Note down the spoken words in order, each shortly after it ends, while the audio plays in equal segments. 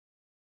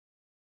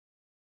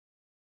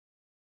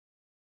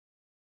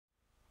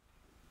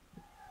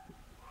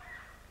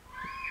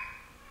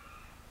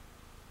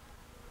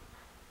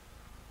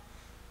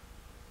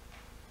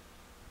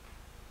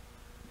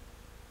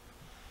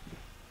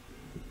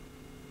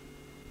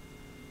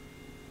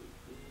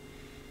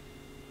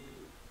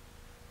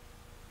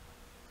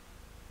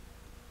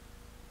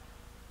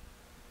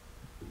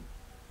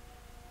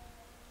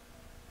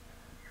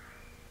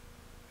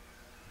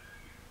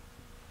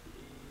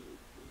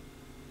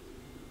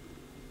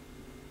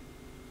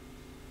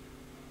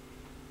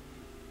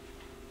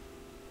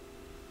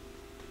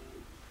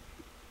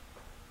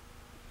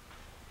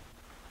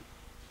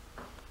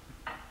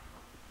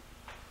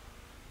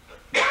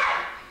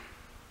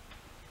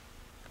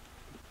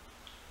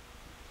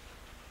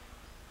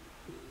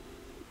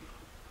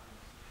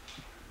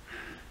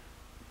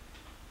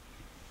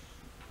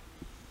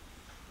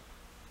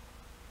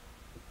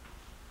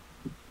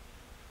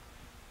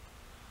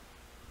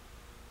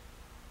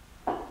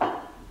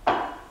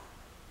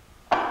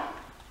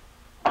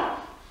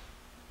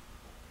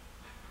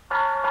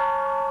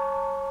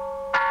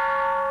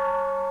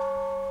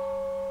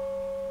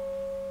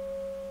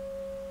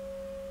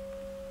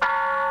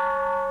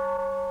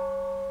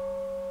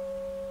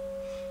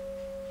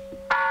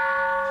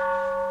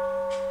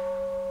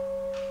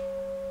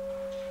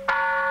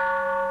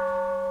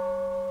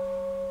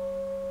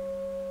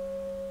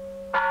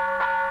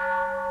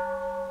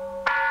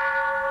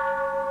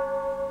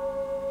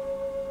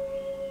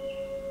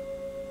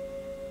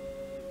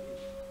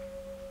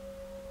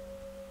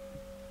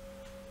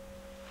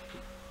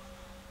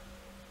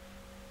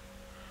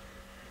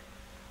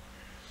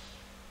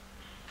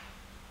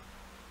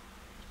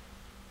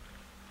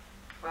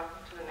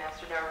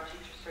Master Dharma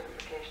Teacher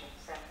Certification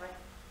Sampling.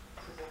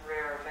 This is a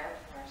rare event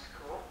in our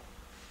school.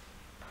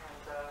 And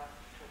to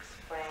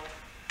explain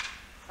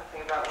something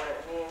about what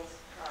it means,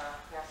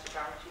 Master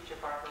Dharma Teacher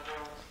Barbara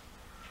Wills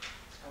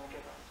is going to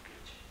give us a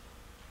speech.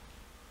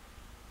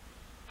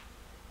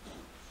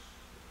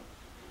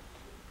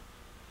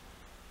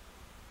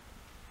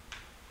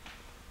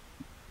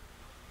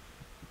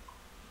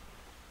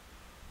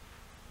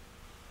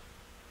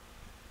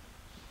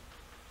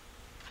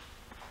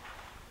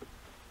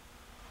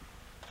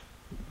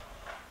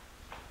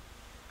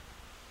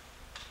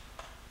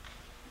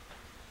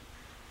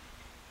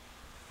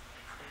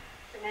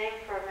 The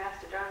name for a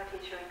Master Dharma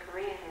teacher in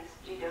Korean is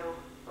Jido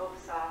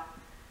Obsa,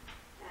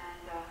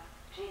 and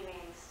Ji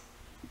means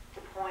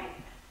to point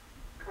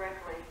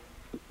correctly,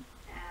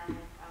 and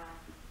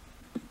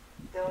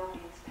Do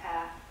means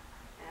path,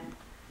 and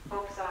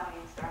Obsa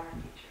means Dharma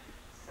teacher.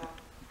 So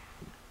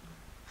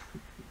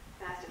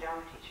Master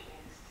Dharma teacher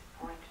means to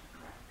point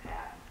correct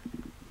path,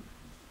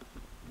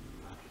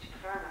 teaching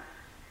Dharma.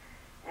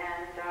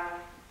 And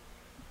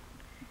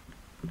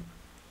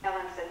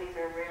Ellen said these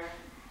are rare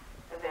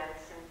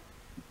events, and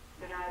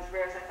they're not as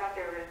rare as I thought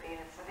they were going to be,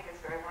 and I think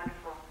it's very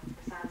wonderful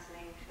for Sahn's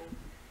name to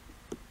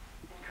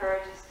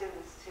encourage the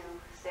students to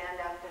stand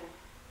up and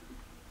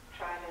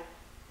try to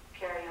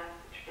carry on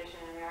the tradition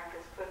in America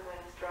as quickly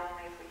and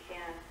strongly as we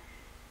can.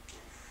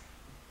 It's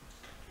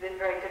been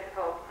very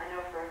difficult, I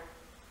know, for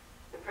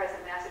the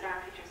present Master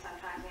Dharma teachers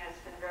sometimes.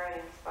 It's been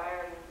very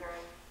inspiring and very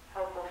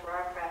helpful for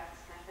our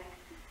practice, and I think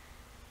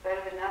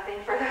better than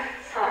nothing for the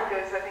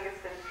Sanghas. I think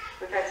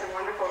we've had some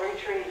wonderful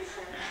retreats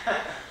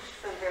and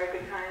some very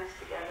good times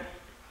together.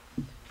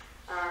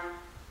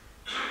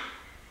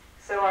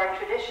 So our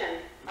tradition,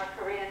 our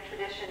Korean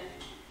tradition,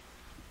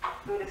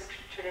 Buddhist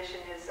tradition,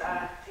 is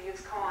to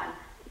use koan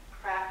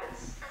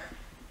practice.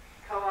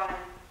 Koan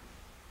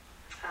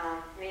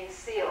means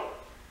seal.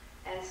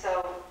 And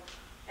so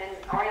in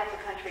Oriental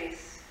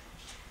countries,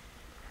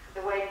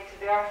 the way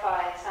to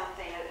verify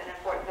something, an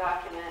important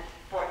document,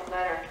 important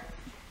letter,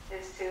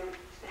 is to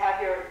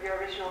have your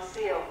original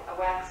seal, a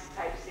wax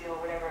type seal,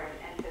 whatever,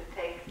 and to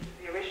take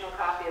the original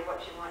copy of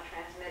what you want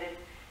transmitted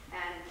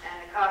and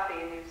a copy,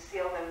 and you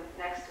seal them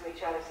next to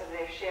each other so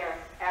they share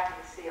half of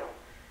the seal.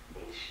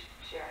 Each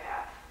share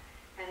half.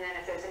 And then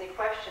if there's any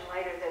question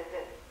later that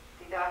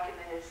the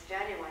document is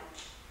genuine,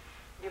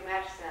 you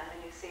match them and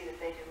you see that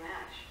they do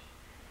match.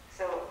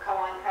 So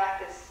koan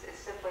practice is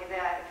simply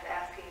that, of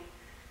asking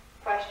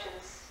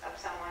questions of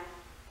someone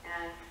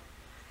and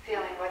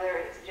feeling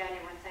whether it's a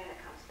genuine thing that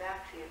comes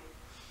back to you.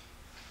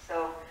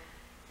 So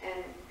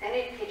in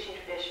any teaching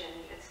tradition,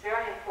 it's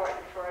very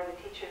important for the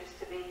teachers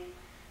to be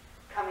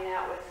coming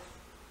out with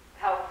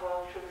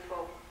helpful,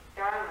 truthful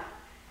Dharma.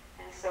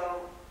 And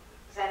so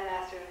Zen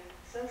Master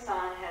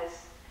Sahn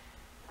has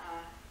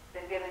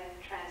been given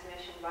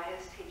transmission by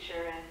his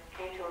teacher and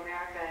came to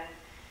America and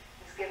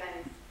has given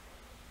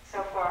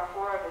so far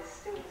 4 of his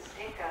students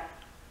Inka,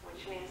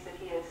 which means that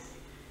he has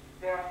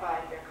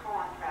verified their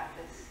koan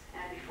practice.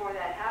 And before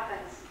that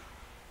happens,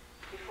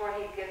 before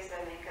he gives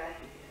them Inka,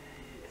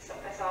 it's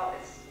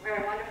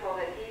very wonderful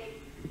that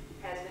he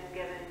has been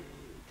given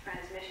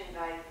transmission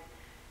by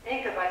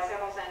Inka by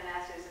several Zen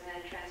masters, and then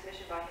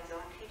transmission by his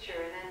own teacher,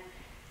 and then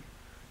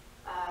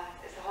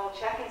it's a whole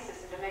checking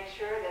system to make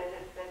sure that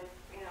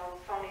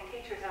phony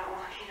teachers aren't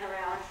walking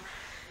around.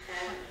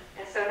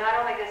 And so not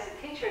only does the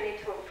teacher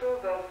need to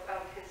approve of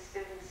his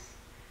students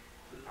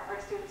or her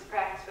students'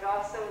 practice, but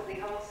also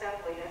the whole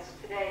assembly. That's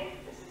today.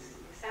 This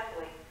is the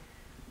assembly.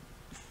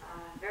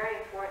 Very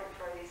important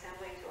for the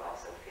assembly to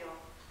also feel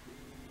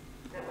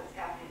that what's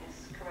happening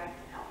is correct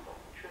and helpful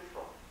and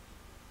truthful.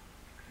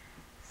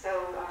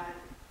 So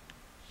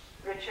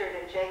Richard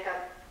and Jacob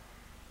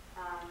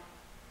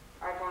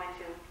are going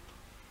to,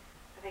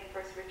 I think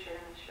first Richard,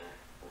 I'm not sure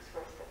who's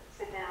first, but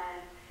sit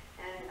down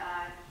and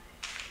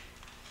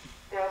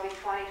there will be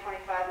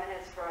 20-25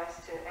 minutes for us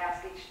to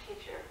ask each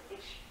teacher,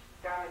 each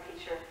Dharma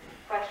teacher,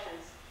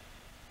 questions.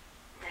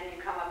 And you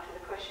come up to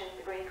the cushion,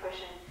 the green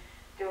cushion,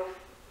 do a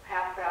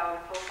half bow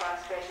and a full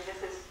prostration.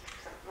 This is,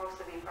 most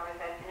of you probably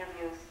have had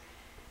interviews.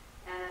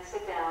 And then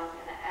sit down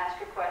and ask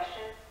your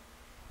question,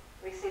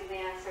 receive the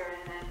answer,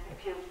 and then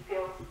if you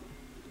feel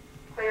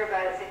clear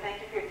about it, say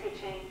thank you for your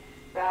teaching,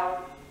 bow,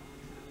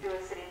 do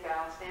a sitting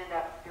bow, stand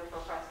up, do a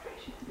full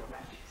prostration, and go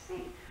back to your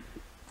seat.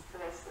 So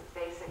that's the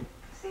basic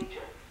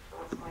procedure for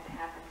what's going to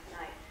happen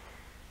tonight.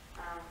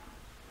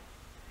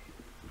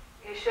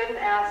 You shouldn't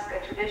ask a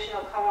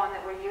traditional koan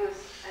that we use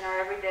in our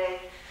everyday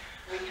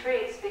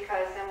retreats,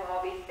 because then we'll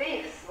all be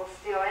thieves. We'll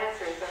steal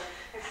answers. So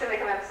if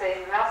somebody come up and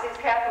say, mouse eats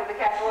cat with a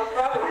cat full of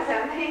Shrobe, what does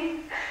that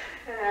mean?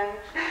 And then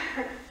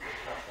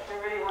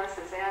everybody wants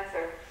this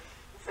answer.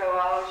 So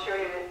I'll assure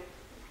you that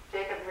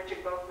Jacob and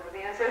Richard both know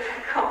the answer to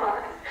the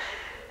koan.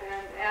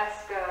 And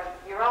ask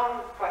your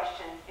own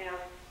question. You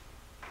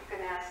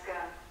can ask,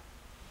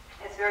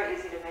 it's very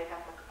easy to make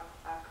up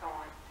a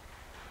koan.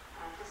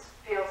 Just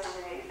feel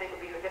something that you think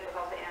would be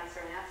difficult to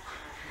answer and ask.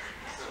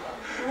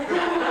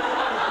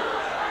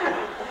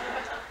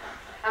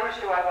 How much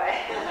do I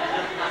weigh?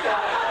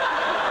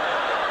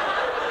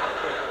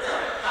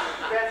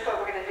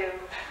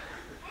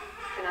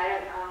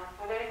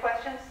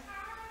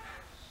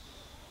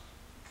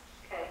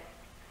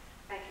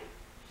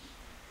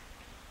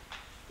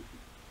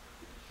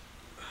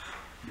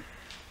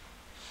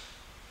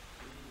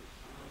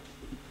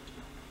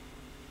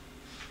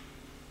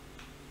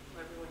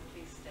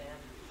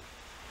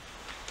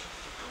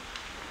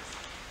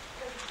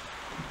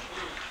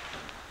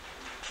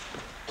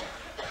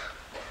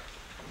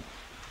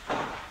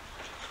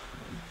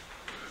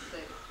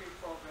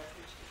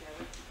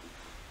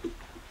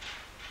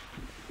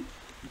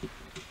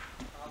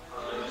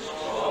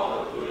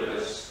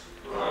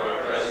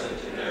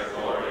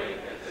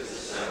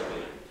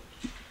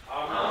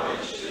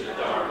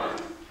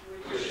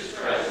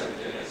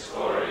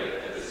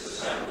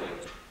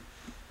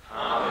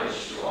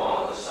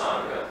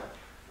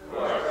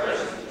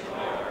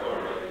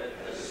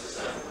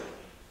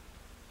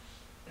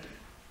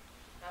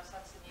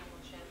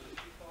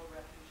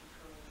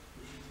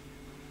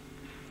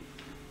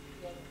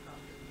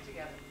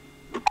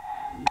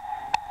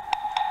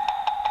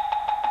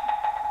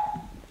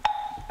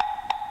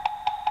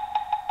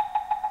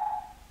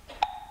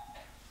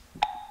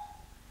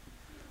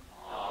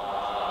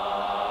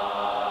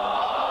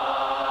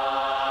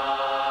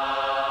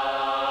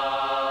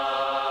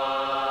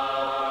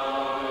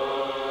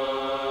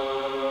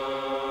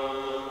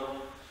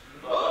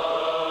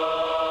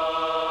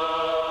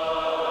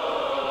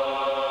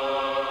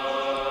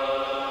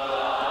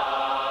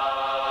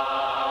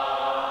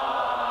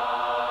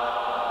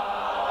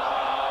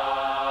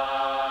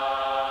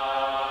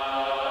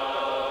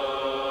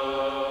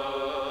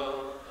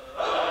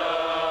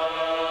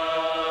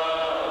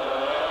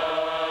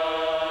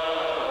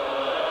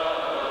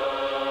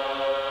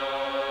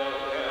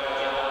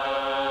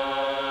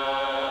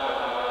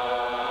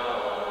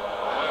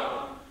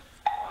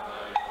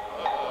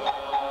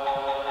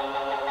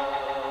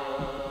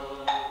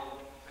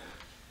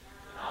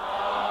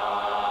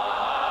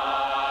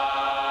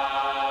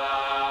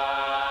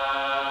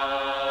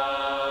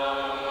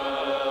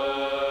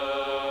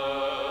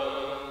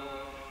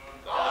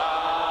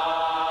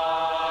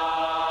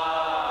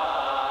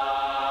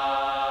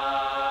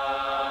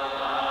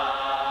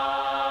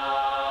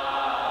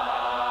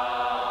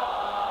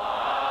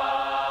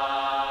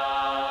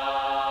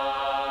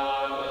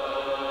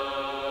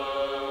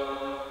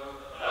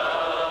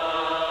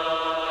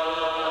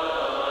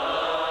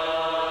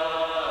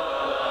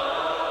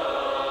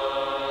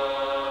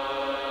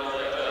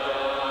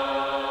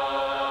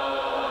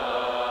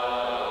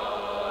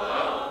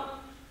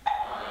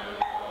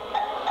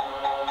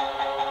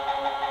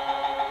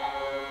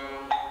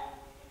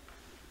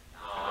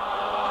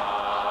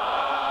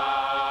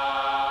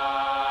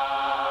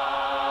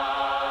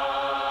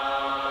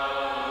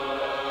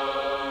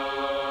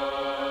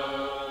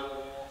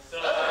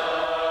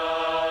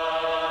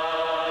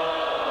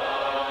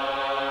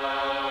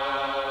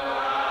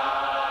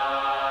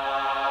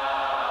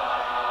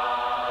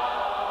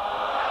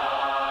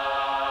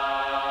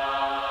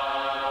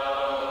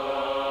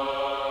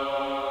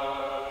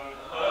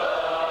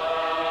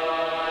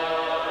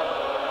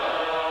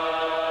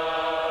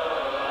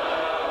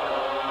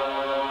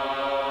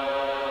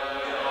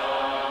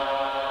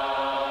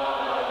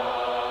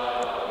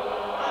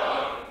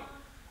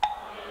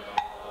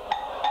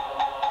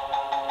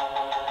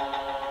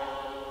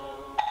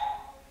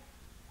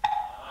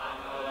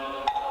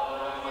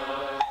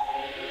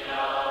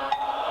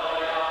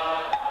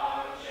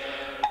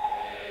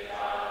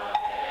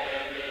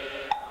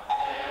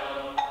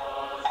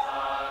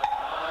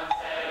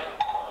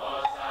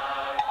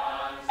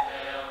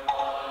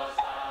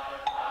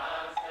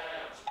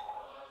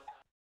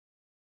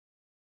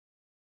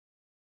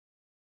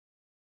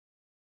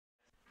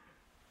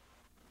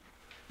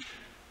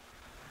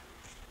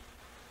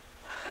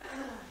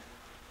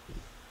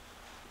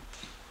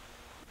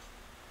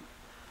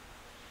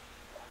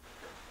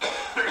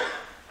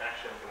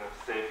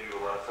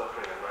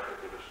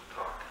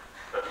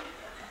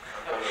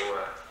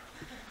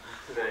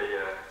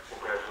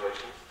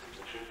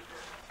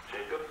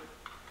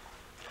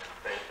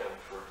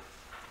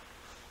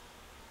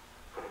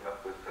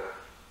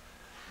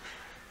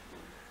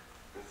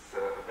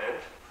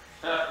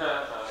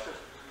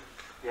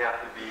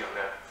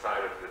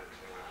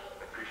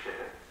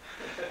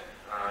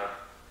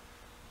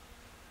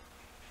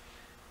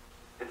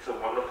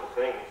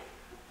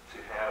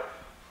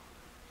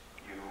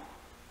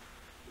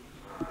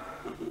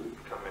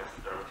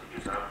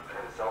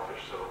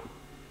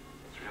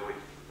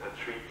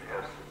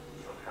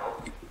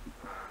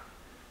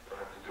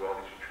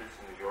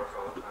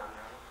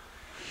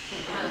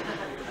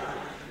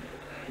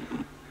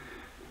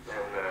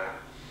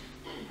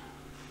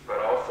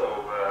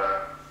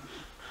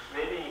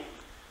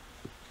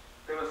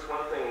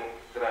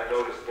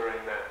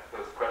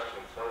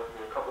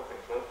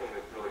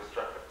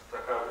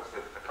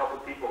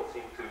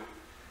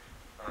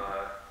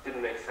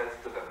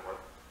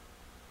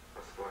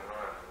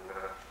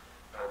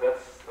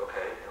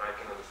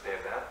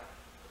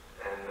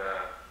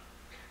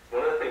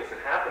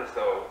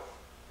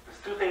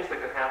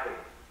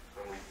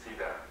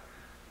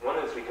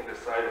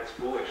 decide it's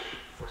foolish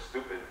or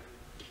stupid.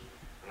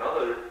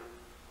 Another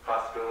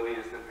possibility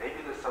is that maybe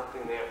there's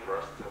something there for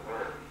us to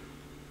learn.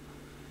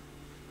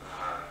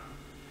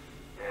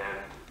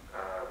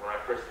 When I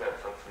first met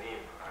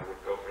Seung, I would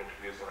go for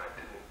interviews and I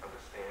didn't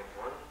understand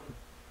one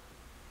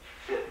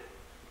bit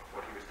of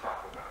what he was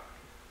talking about.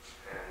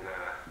 And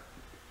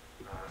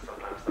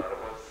sometimes thought it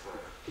was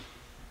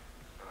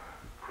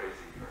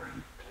crazy or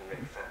didn't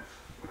make sense,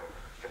 whatever.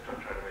 Kept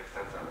on trying to make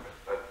sense out of it.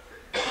 But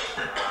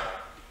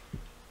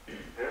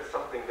there's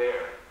something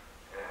there,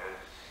 and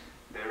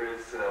there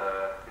is,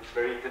 it's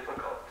very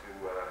difficult to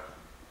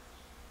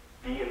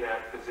be in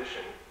that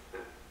position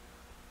that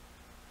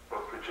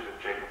both Richard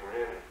and Jacob were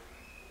in.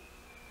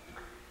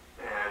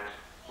 And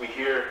we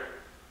hear,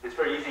 it's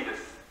very easy to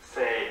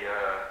say,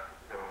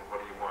 what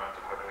do you want,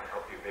 or how can I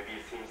help you? Maybe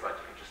it seems like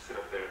you can just sit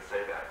up there and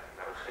say that,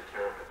 and that would take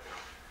care of it.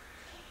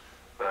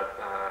 But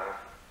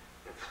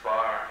it's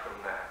far from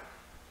that.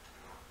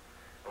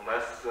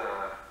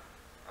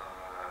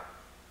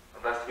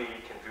 Unless we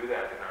can do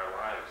that in our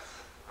lives,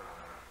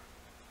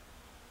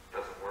 it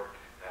doesn't work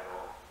at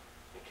all.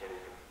 You can't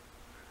even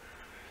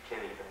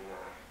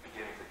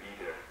begin to be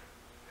there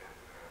and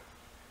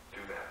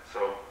do that.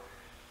 So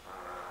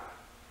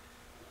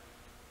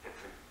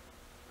it's a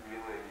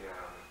really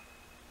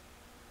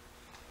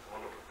it's a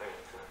wonderful thing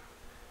to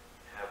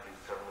have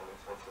these ceremonies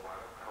once in a while. I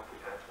hope we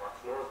have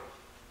lots more of them.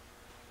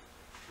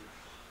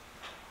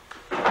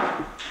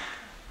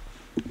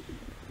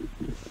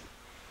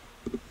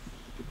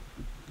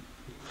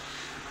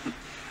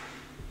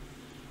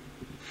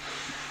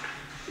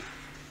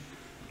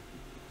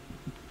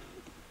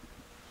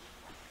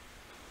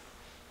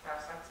 Now,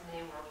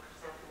 Seung will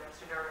present the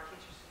Master Dharma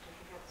teacher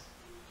certificates.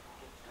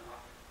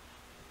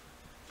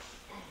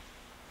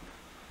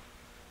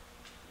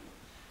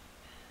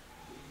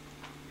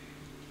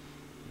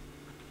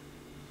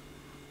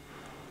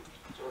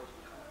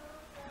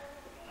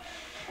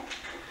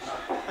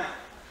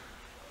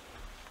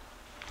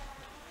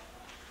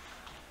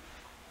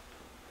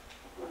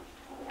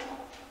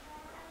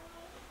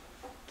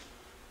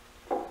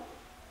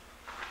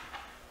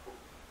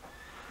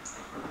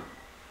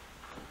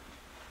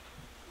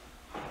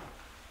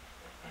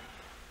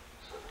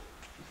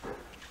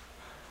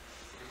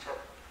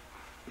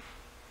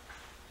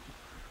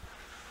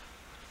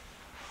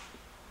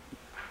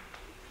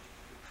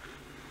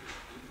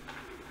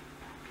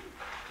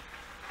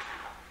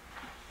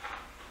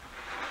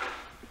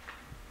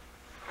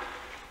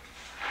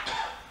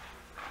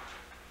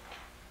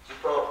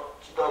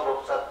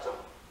 지도법사증,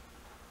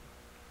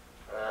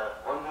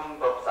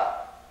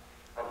 원흉법사,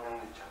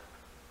 법령리천,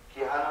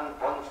 기하는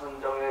본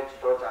선정의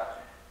지도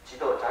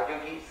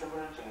자격이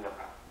있음을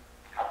증명한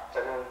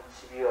갑작은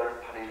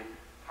 12월 8일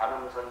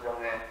한음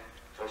선정의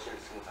조실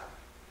승산.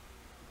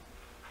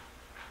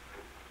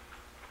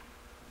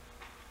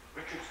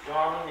 Richard's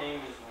Dharma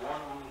name is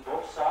Won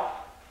Bopsa.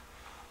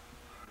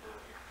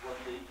 What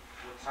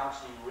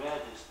Seung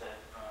read is that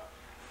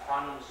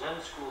Kwang Zen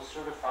School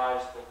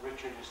certifies that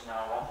Richard is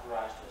now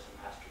authorized as a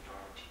Master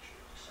Dharma teacher,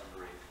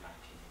 December 8th,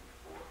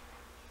 1984.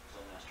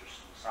 Zen Master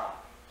Sahn.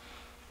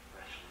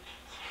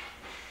 Congratulations.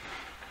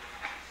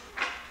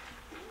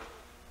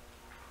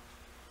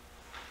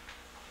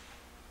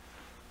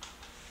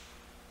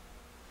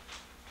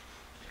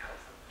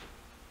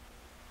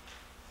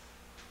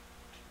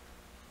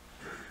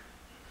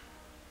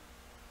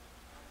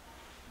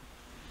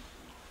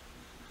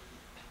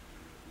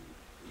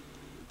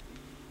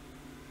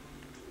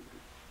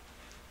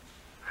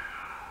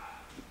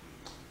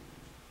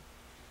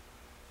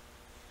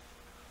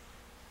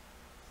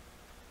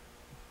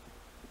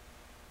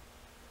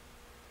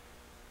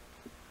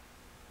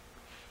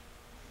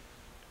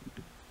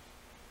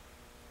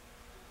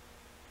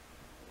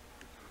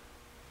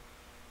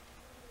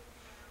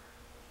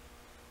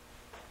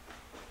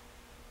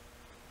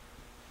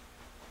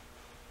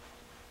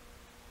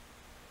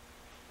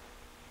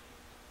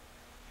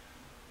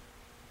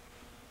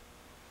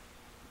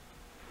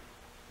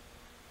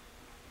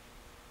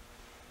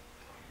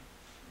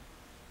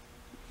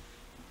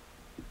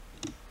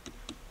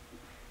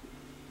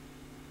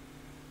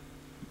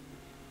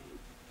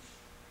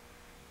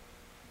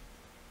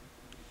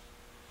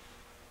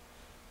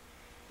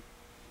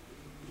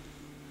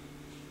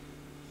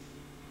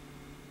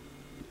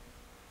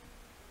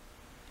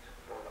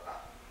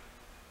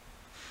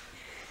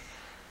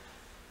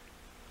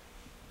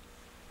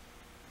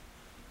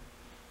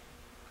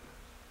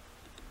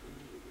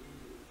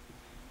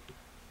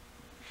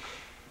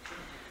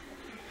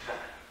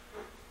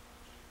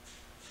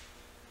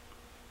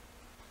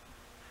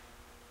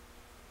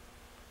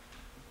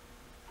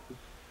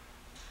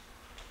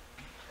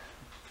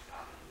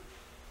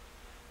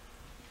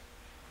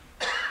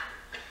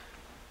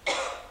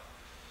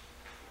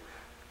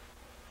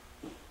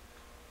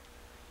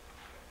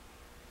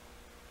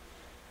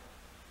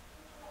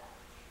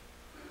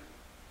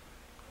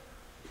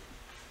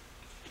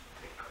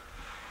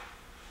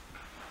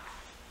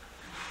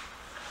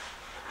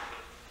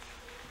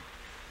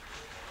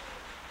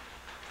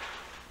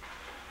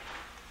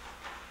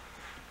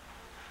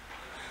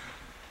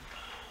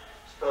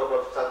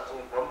 지도법사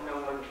중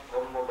법령은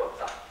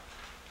법무법사,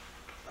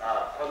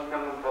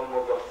 법령은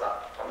법무법사,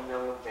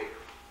 법령은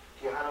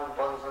기하는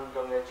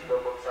본선정의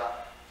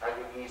지도법사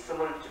자격이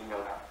있음을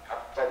증명한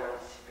갑작년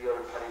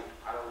 12월 8일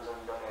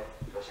관음선정의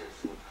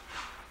것이었습니다.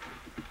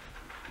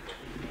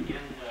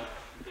 Again,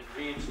 it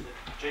reads that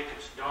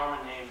Jacob's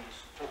Dharma name is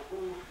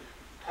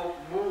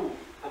Mu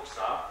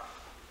Boksa,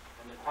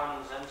 and the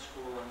Kwang Zen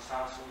School in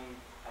Sahn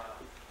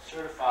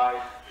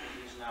certified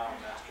he's now a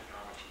Master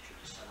Dharma teacher,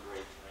 December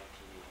 8th,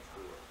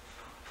 1984.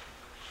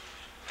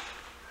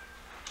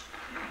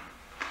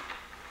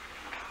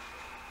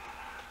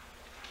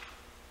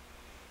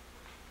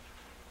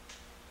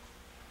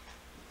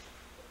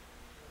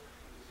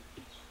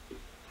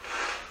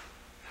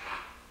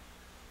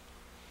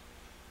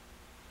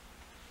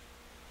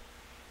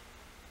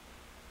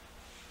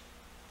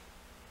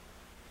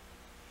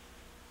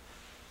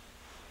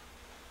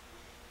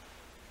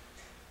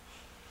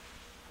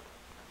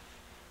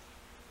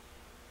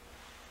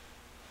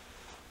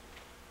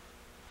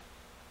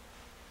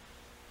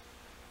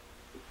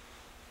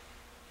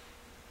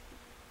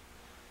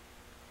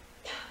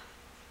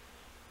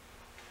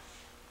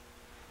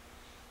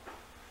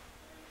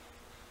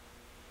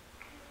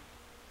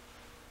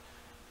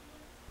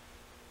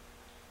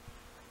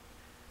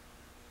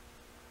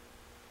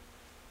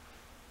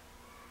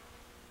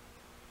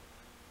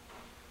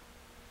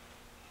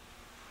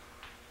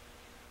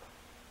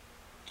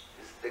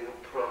 Taken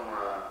from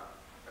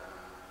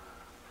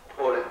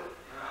Poland.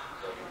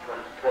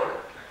 From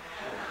Poland.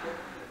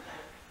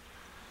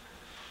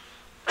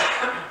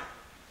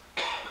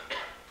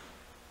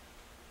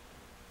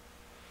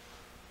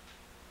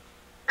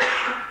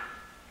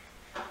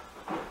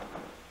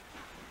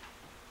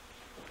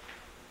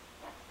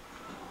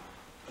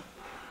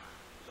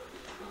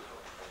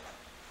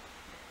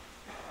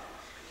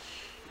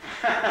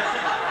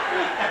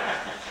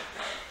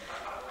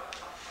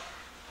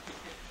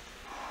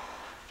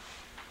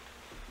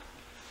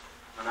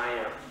 When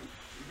I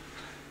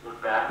look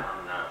back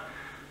on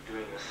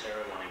doing the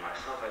ceremony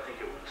myself, I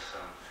think it was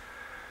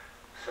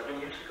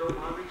 7 years ago,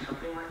 maybe,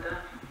 something like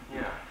that.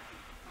 Yeah.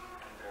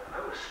 And I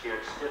was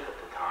scared stiff at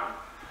the time.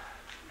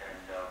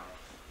 And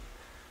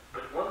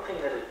but one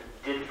thing that it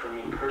did for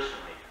me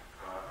personally,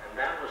 and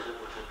that was it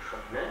was a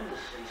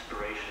tremendous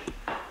inspiration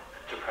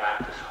to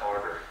practice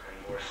harder and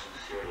more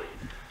sincerely.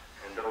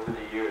 And over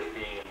the years,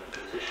 being in the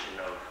position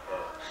of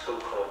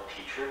so-called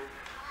teacher,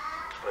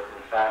 but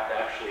in fact,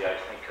 actually, I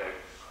think I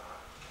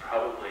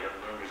probably have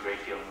learned a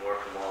great deal more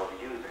from all of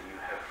you than you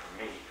have from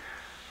me.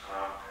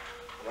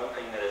 One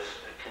thing that has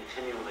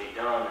continually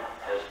done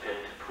has been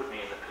to put me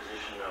in the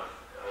position of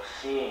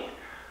seeing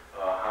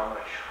how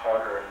much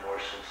harder and more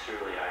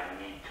sincerely I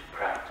need to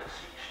practice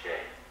each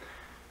day.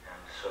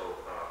 And so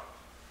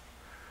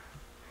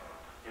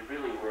it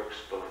really works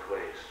both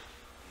ways.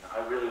 And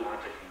I really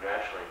want to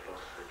congratulate both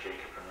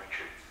Jacob and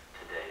Richard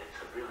today. It's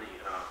a really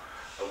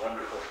a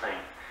wonderful thing.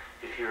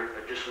 If you're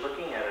just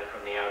looking at it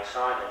from the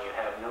outside and you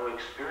have no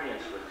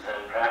experience with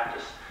Zen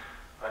practice,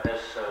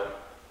 as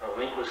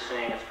Link was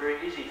saying, it's very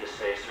easy to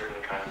say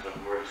certain kinds of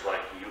words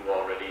like "you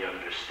already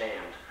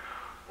understand"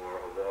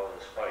 or "well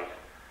is white."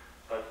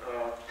 But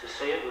to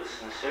say it with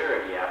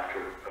sincerity after,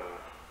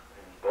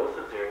 in both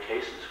of their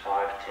cases,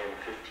 5, 10,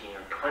 15,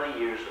 or 20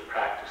 years of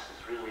practice is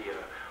really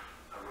a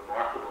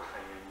remarkable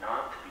thing and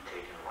not to be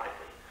taken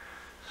lightly.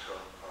 So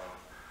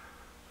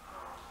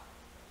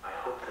I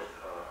hope that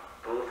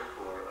both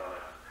for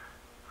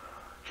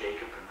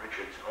Jacob and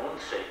Richard's own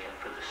sake and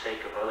for the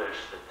sake of others,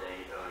 that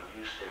they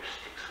use their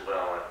sticks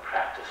well and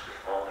practice with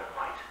all their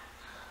might.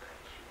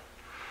 Thank you.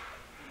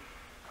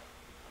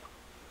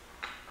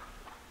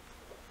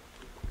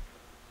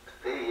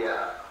 Today,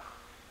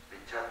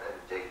 Richard and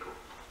Jacob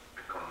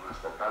become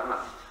Master Dharma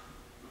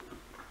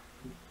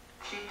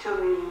teacher. Teacher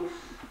means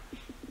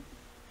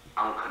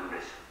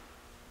unconditional.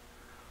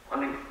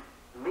 Only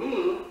me,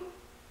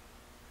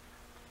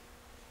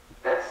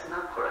 that's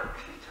not correct,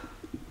 teacher.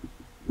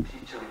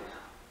 Teacher means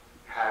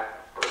help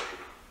other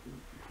people.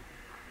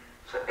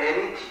 So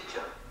any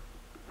teacher,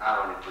 not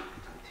only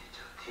Buddhism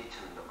teacher,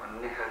 teacher means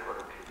only help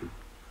other people.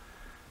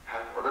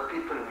 Help other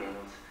people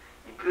means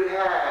if you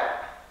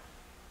have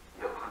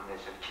your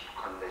condition, keep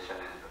condition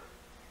and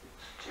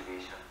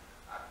situation,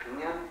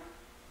 opinion,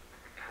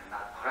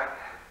 cannot correct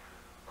help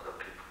other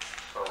people.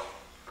 So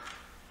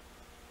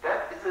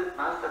that is a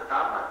Master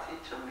Dharma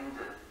teacher means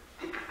a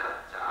difficult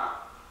job.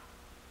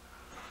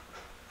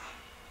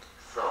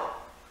 So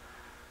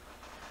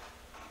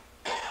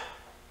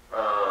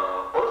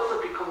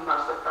also become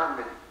Master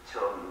Dharma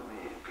teacher,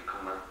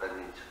 become Master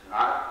teacher,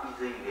 not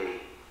easy way.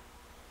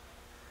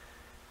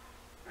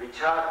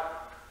 Richard,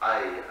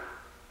 I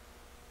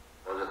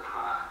all the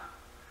time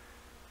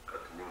go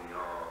to New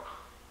York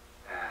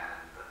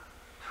and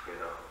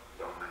together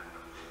young men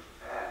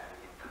and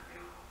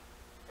interview,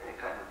 any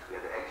kind of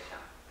together action.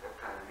 That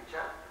time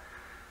Richard,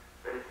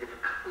 very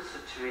difficult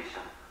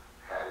situation,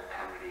 have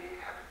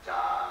family, have a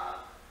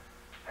job,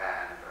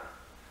 and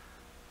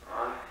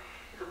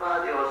his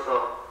body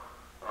also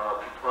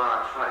before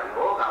I try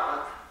yoga,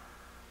 but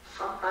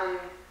sometimes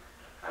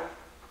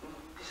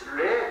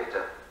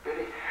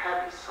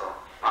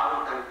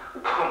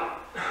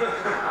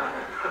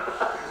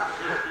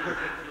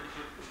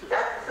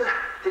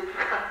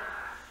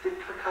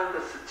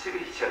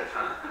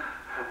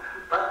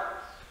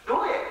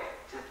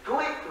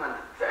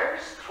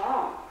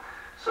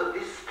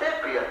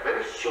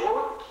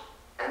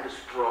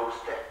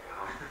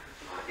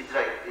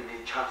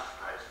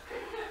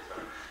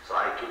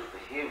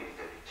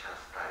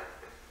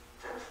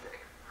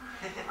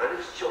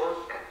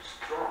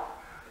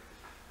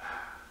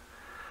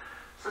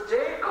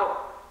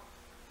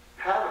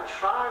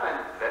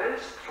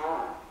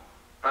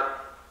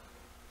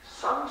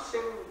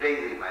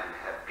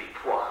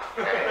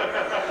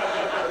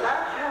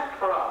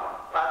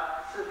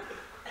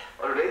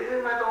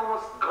Raising mind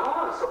almost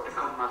gone, so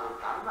become Master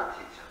Dharma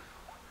teacher.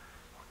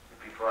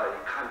 Before I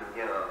come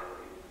here,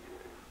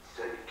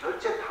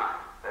 결제 time,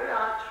 very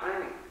hard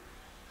training.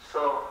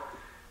 So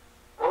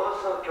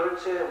also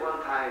결제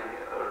one time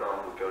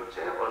long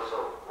결제,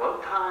 also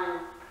one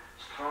time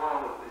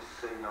strong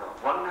is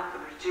 1 month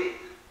retreat.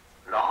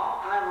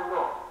 Long time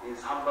ago in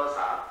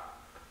Sambasa,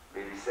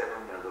 maybe 7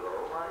 years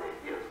ago or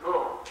 8 years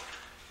ago.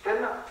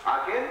 Then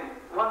again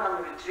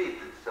 100 retreat,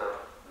 so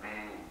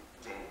many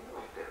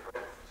of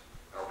them.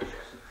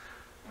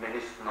 Many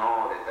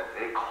snow, that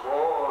very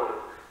cold.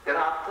 Then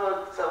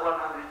after the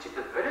 100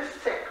 retreat, very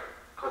sick,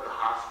 go to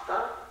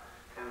hospital,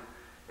 and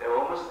they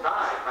almost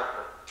died, but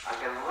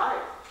again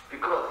alive.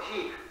 Because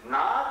he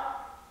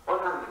not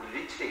 100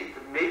 retreat,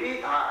 maybe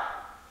die.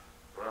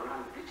 100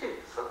 retreat,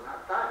 so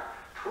not die.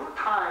 2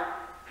 times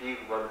big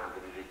 100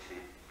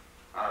 retreat,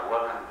 100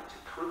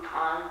 retreat, 2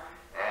 times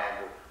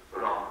and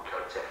long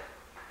결제.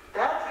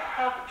 That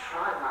have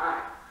try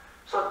mind.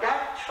 So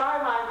that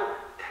try mind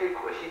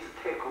his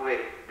takeaway,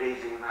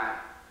 raising mind.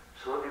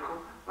 So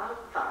become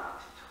not Dharma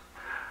teacher.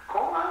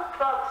 Kwang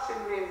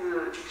practicing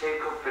means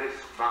Jacob very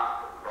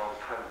smart, long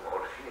time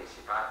or finish,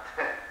 but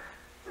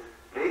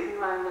raising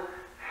mind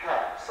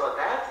have. So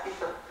that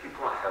is a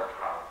people have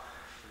problem.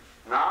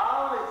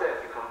 Now is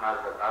that become as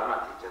a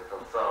Dharma teacher,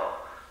 so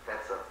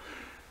that's a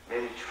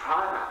many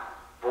try mind,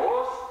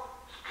 both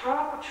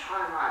strong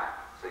try mind.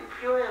 So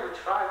if you have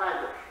try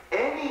mind,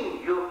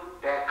 any your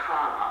bad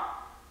karma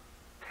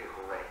take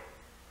away.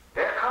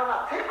 Bad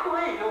karma take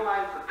away, your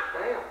mind is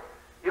clear.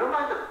 Your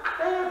mind is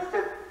clear,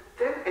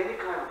 then any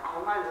kind of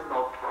karma is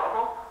no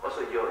problem.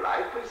 Also your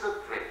life is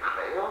very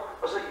clear.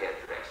 Also your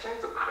direction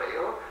is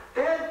clear.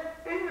 Then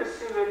when you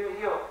see when you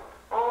hear,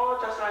 oh,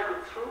 just like the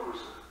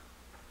truth.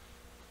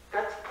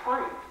 That's the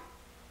point.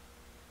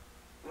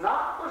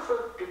 Not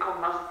also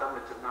become master,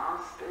 it's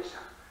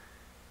non-special.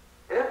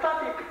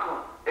 Everybody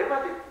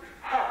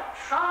have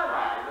try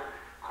mind,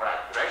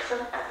 correct direction,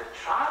 and the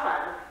try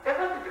mind,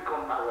 everybody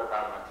become master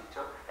Dharma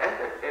teacher, and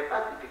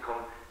everybody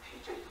become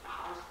teacher is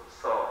possible.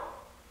 So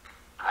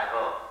I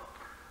hope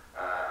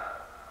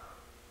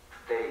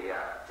today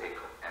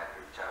Jacob and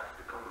Richard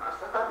become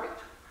master Dharma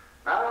teacher.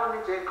 Not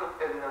only Jacob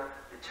and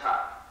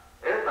Richard,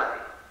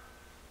 everybody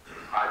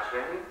are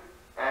training,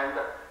 and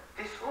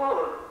this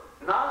world,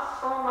 not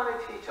so many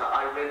teachers.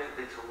 I went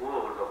to this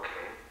world,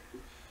 okay,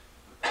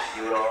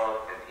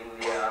 Europe and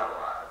India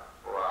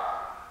or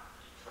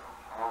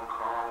Hong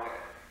Kong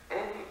and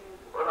any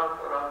around.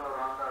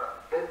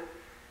 Then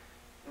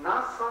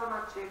not so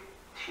much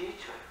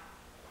teacher.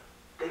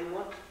 They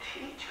want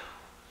teacher.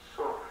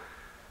 So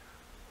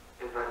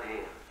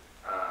everybody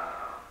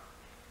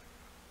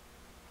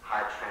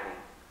high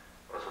training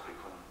also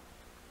become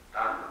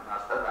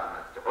master Dharma.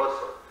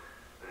 Also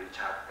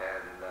Richard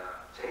and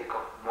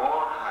Jacob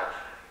more high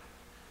training.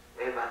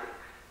 Everybody.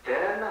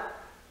 Then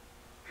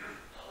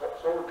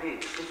whole being,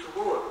 this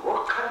world,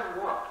 what kind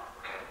of work?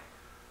 Okay.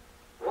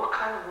 What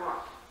kind of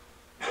work?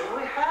 So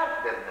we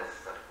have that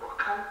necessary. What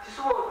kind this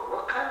world,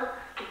 what kind of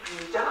give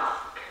me job?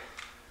 Okay.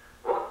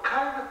 What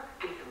kind of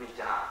give me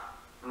job?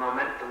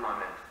 Moment to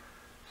moment.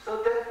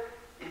 So that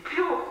if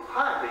you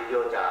have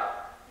your job,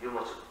 you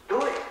must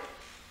do it.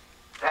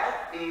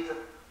 That is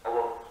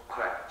our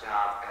correct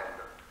job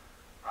and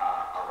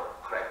our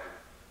correct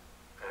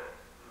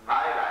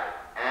my life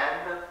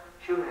and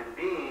human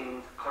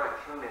beings, correct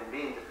human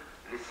beings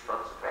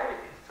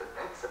responsibility. So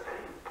that's a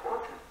very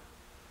important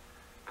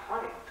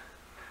point.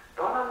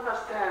 Don't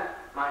understand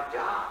my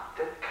job,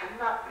 that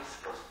cannot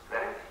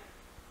responsibility.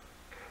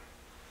 Okay.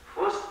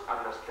 First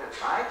understand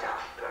my job,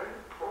 very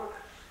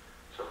important.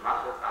 So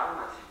Master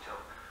Dharma teacher,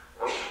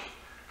 also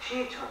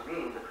teacher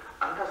means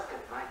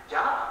understand my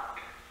job.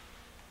 Okay.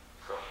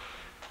 So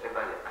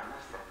everybody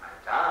understand my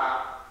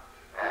job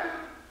and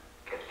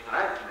get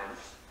enlightenment,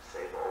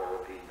 save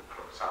all being the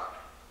pro-subject.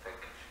 Thank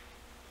you.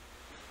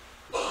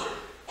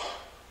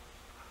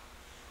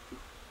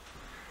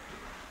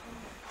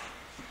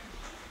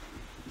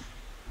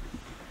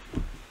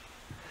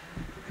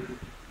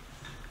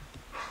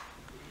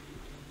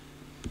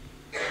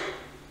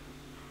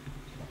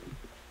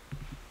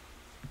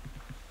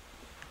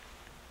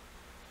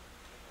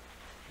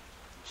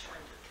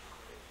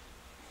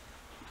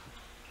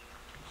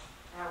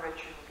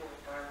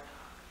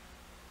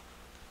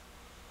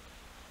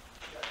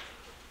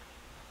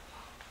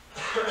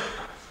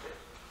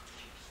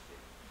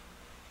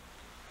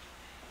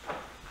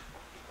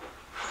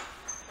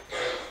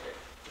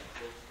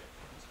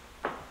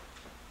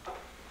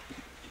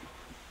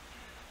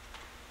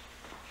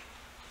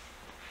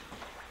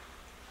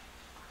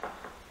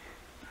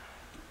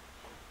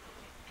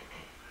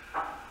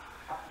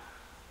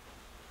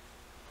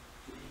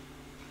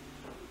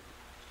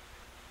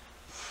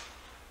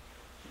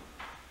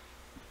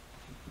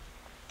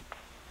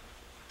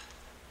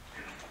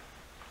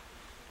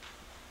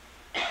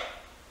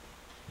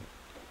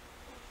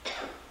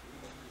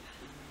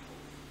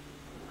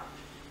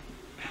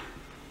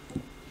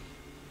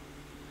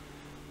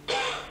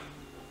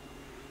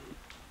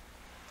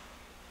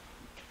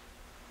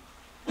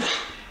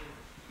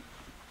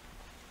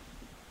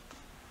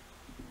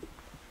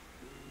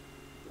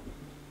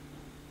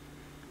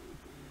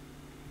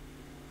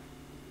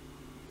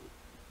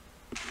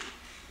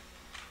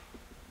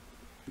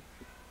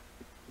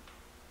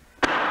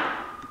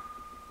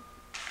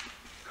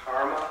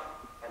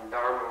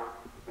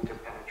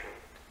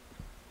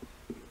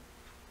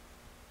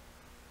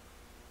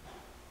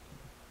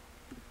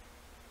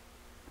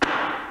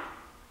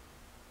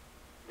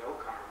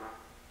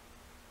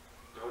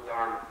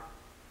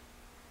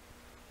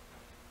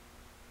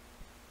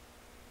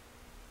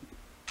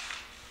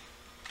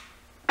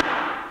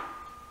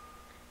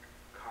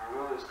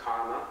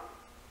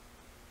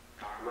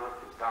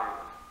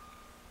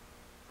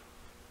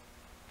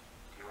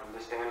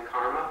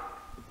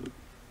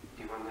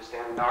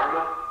 understand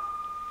Dharma?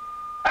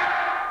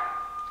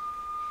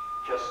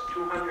 Just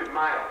 200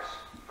 miles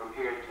from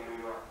here to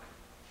New York.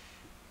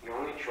 The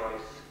only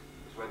choice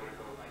is whether to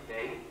go by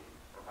day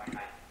or by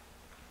night.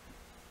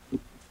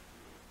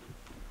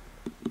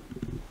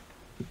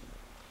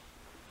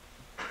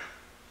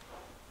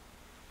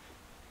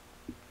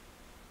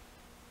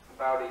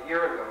 About a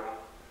year ago,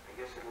 I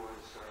guess it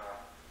was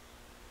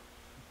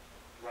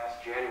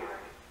last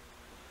January,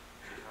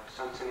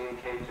 Seung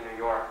came to New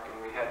York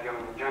and we had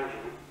Young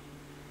Junjun,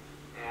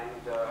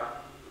 and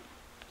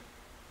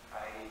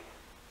I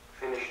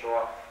finished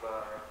off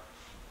a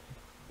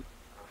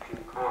few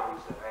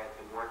koans that I had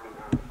been working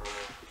on for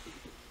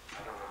I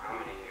don't know how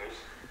many years,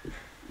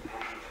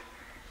 and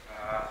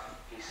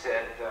he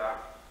said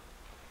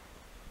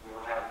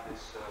we'll have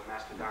this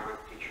Master Dharma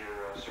Teacher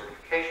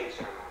certification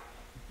ceremony.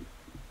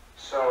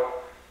 So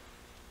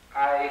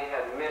I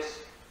had missed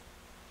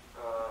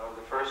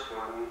the first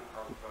one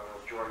of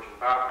George and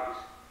Bobby's,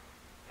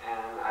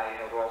 and I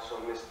had also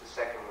missed the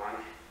second one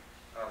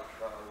of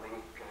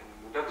Link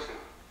and Mudukson.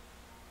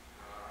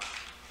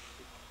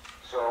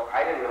 So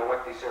I didn't know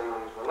what these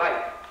ceremonies were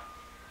like.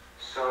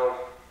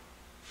 So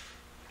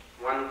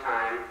one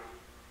time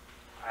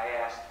I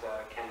asked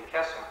Ken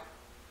Kessel,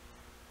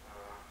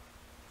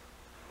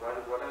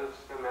 what is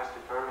the Master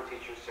Dharma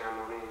Teacher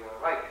ceremony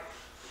like?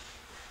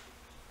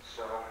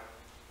 So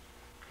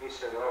he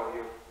said, oh,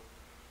 you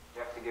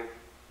have to give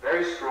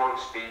very strong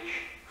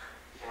speech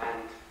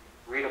and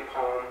read a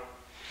poem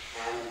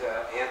and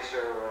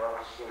answer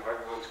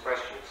everyone's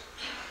questions.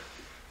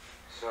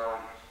 So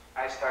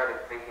I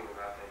started thinking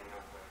about that,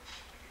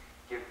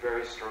 give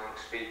very strong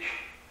speech.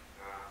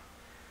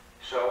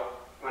 So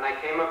when I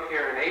came up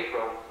here in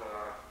April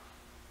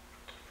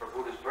for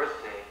Buddha's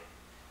birthday,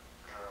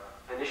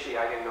 initially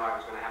I didn't know I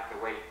was going to have to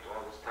wait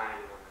all this time,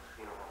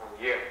 a whole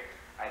year.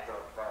 I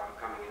thought, well, I'm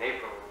coming in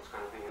April, and it's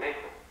going to be in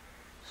April.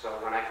 So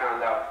when I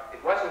found out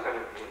it wasn't going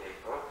to be in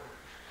April,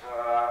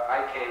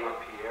 I came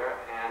up here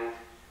and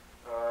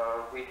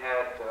we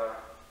had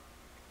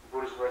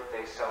Buddha's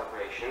birthday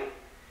celebration,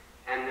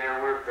 and there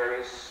were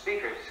various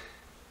speakers.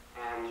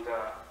 And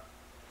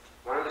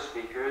one of the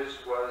speakers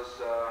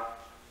was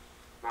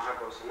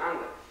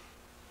Mahabosananda.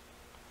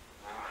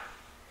 Now,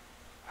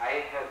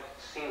 I had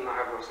seen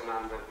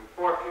Mahabosananda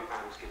before a few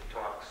times give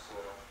talks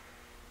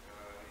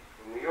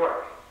in New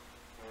York.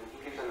 And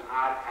he gives an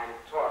odd kind of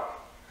talk.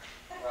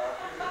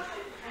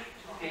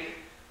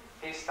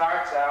 He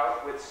starts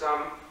out with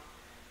some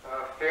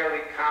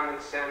fairly common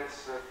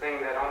sense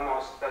thing that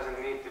almost doesn't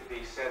need to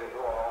be said at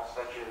all,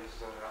 such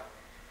as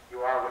you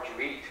are what you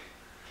eat.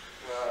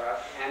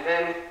 And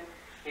then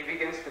he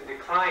begins to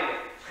decline it.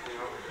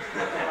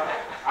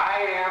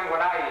 I am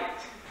what I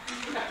eat.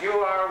 You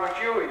are what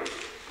you eat.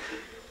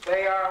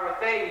 They are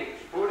what they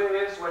eat. Buddha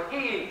is what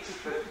he eats.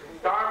 The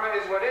Dharma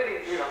is what it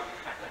eats.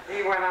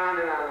 He went on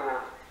and on and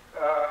on.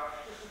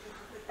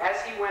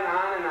 As he went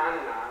on and on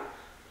and on,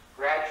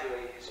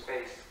 gradually his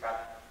face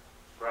got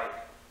bright,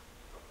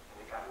 and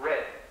it got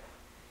red.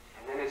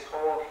 And then his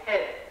whole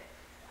head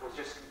was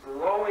just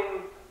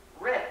glowing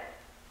red.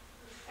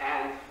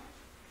 And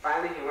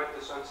finally he went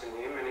to Sun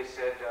Sanim and he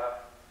said,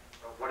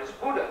 what is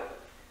Buddha?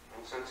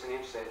 And Sun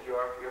Sanim said,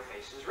 your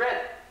face is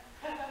red.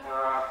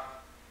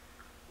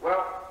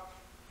 Well,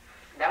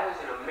 that was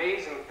an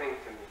amazing thing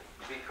to me,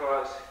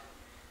 because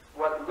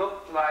what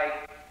looked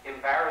like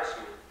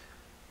embarrassment,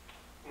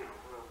 we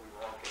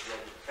all get red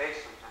in the face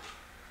sometimes.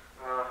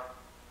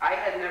 I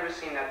had never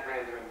seen that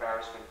brand of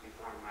embarrassment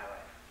before in my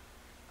life,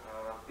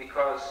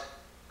 because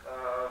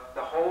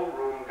the whole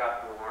room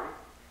got warm.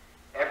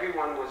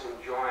 Everyone was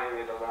enjoying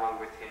it along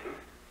with him,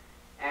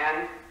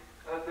 and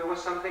there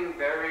was something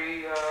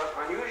very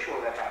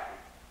unusual that happened.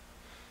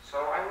 So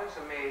I was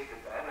amazed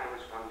at that, and I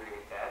was wondering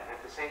at that, and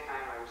at the same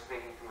time I was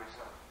thinking to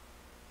myself,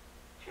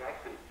 gee, I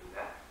couldn't do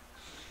that.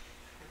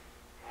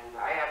 And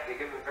I have to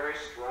give a very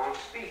strong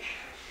speech.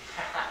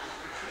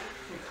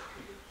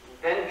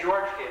 Then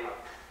George came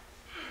up,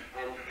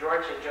 and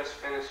George had just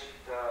finished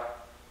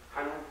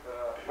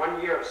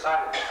 1 year of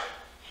silence.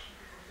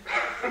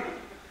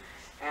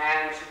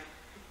 And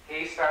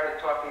he started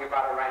talking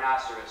about a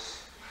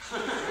rhinoceros.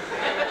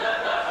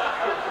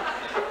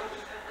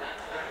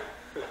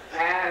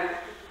 And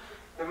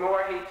the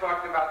more he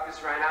talked about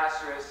this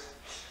rhinoceros,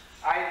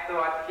 I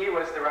thought he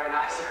was the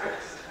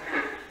rhinoceros.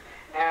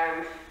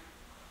 And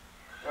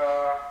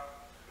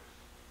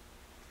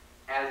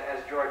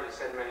as George has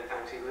said many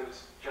times, he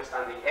lives just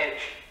on the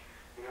edge,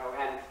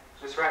 and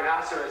this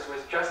rhinoceros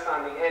was just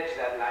on the edge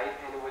that night,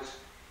 and it was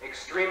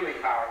extremely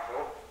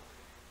powerful.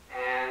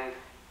 And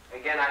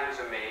again, I was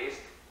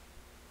amazed.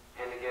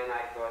 And again,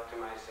 I thought to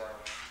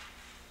myself,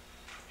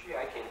 gee,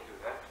 I can't do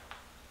that.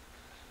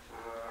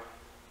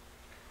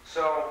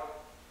 So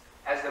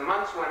as the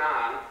months went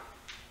on,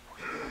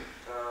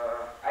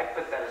 I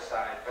put that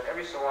aside. But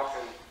every so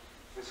often,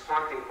 this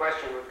haunting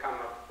question would come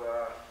up.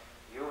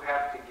 You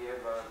have to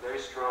give a very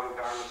strong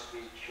Dharma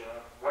speech.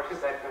 What is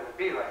that going to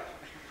be like?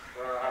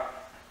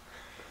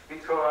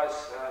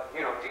 Because,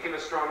 to give a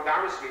strong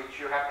Dharma speech,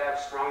 you have to have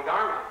strong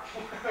Dharma.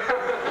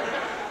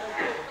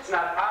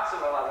 not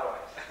possible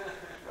otherwise.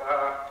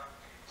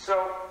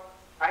 So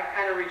I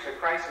kind of reached a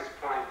crisis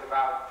point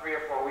about 3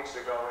 or 4 weeks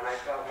ago, and I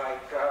felt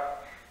like,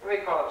 let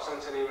me call up Sun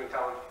and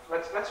tell him,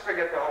 let's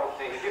forget the whole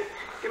thing.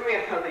 Give me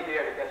another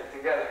year to get it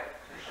together.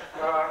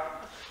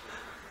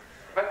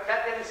 But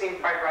that didn't seem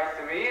quite right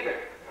to me either.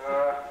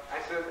 I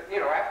said, you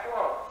know, after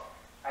all,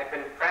 I've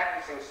been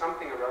practicing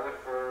something or other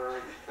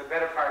for the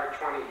better part of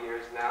 20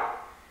 years now,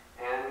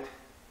 and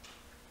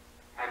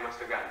I must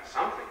have gotten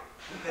something.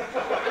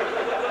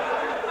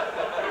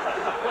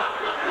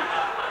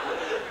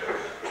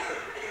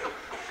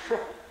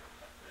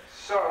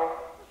 So,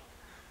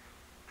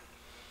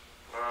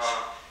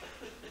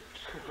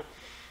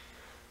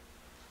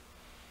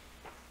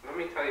 let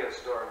me tell you a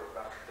story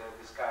about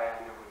this guy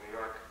I know in New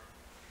York.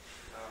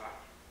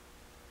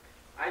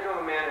 I know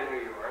a man in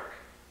New York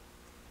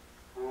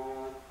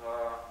who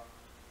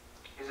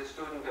is a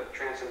student of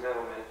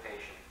transcendental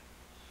meditation.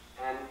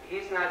 And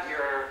he's not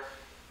your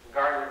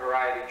garden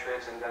variety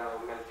transcendental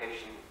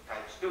meditation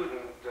type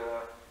student,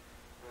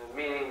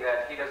 meaning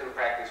that he doesn't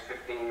practice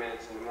 15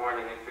 minutes in the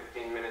morning and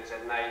 15 minutes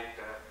at night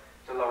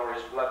to lower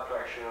his blood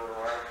pressure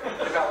or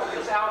develop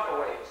his alpha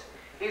waves.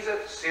 He's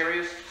a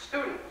serious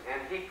student, and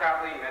he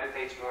probably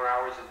meditates more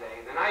hours a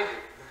day than I do.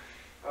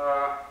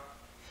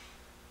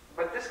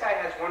 But this guy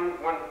has one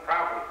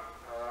problem.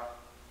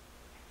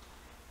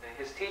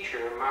 His teacher,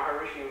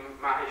 Maharishi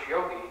Mahesh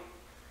Yogi,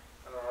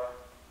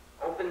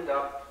 opened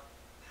up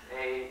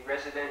a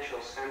residential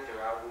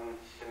center out in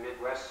the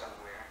Midwest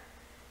somewhere,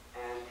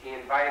 and he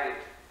invited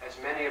as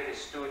many of his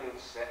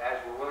students as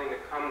were willing to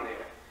come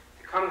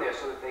there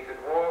so that they could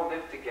all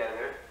live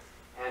together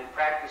and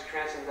practice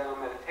transcendental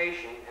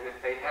meditation. And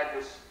if they had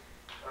this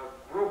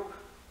group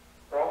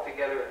all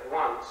together at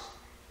once,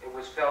 it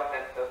was felt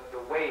that the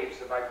waves,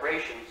 the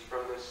vibrations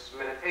from this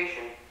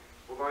meditation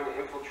were going to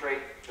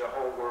infiltrate the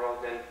whole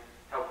world and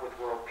help with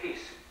world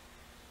peace.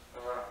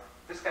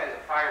 This guy's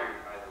a fireman,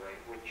 by the way,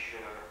 which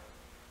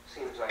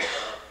seems like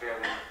a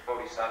fairly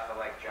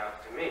bodhisattva-like job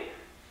to me.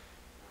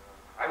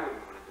 I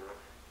wouldn't want to do it.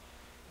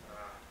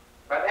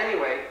 But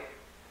anyway,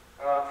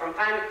 from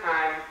time to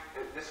time,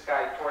 this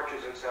guy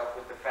tortures himself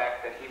with the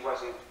fact that he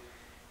wasn't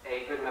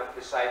a good enough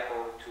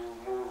disciple to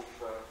move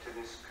to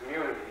this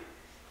community,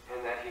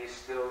 and that he's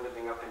still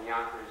living up in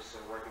Yonkers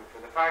working for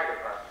the fire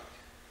department.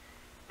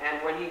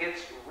 And when he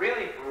gets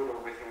really brutal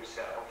with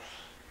himself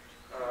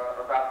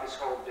about this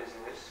whole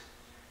business,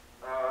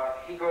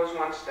 he goes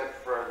one step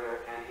further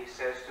and he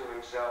says to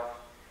himself,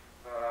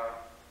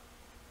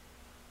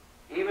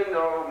 even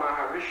though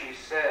Maharishi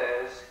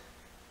says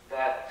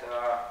that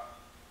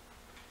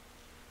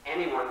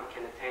anyone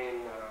can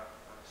attain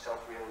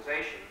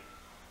self-realization,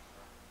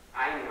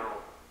 I know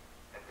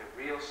that the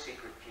real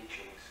secret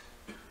teachings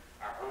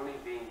are only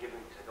being given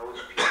to those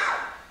people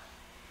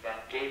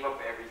that gave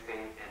up everything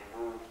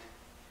and moved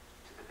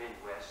to the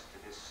Midwest, to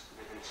this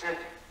living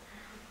center.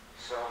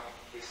 So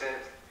he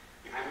says,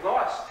 I'm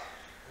lost.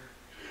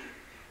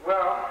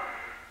 Well,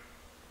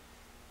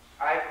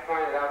 I've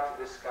pointed out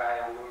to this guy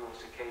on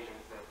numerous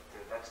occasions that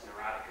that's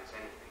neurotic as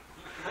anything.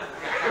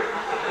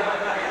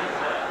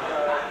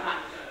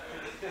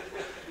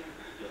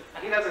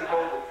 He doesn't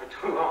hold it for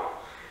too long.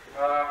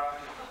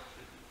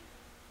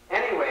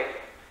 Anyway,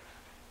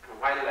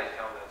 why did I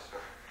tell that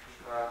story?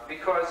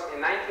 Because in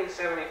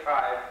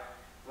 1975,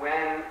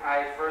 when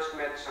I first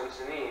met Sun,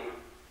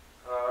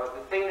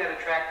 the thing that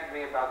attracted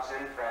me about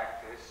Zen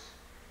practice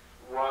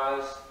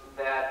was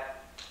that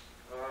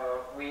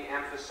we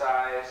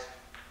emphasize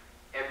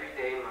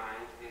everyday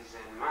mind is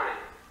Zen mind.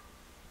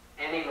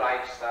 Any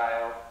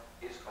lifestyle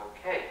is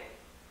okay.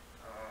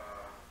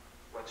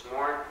 What's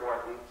more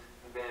important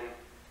than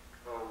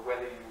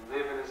whether you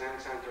live in a Zen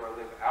center or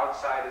live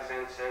outside a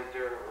Zen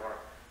center or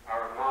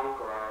are a monk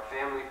or are a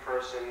family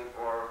person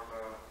or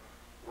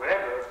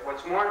whatever,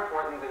 what's more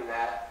important than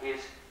that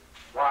is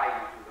why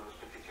you do those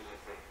particular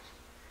things.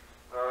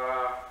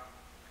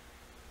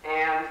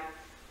 And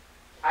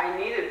I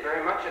needed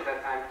very much at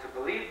that time to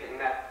believe in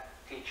that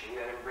teaching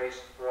that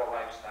embraced all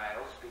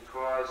lifestyles,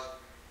 because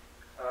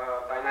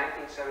by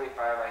 1975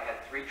 I had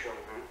 3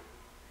 children,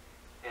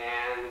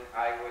 and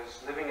I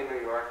was living in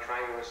New York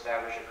trying to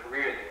establish a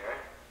career there,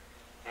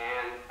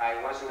 and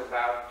I wasn't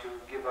about to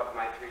give up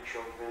my 3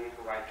 children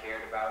who I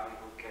cared about and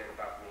who cared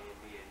about me and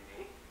me and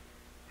me,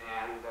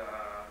 and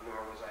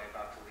nor was I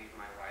about to leave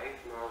my wife,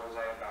 nor was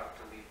I about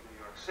to leave New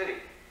York City.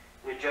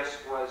 There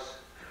just was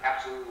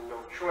absolutely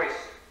no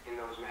choice in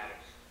those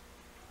matters.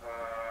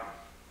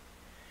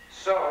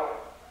 So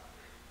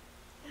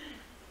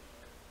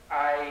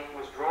I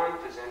was drawn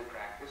to Zen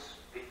practice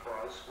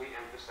because we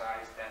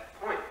emphasized that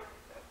point,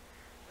 that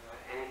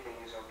anything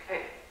is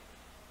okay.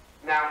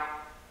 Now,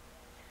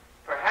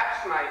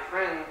 perhaps my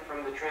friend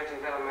from the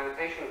Transcendental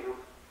Meditation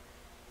Group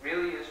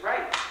really is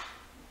right.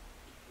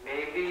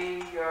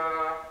 Maybe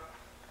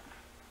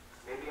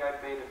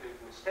I've made a big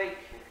mistake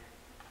here.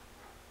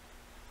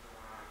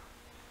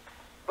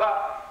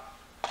 But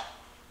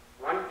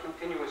one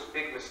continuous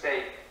big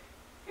mistake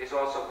is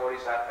also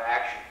bodhisattva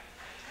action.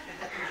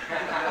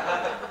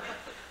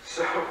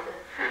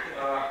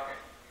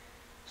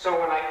 So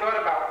when I thought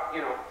about,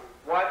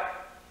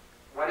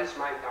 what is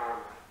my Dharma?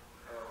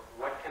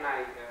 What can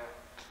I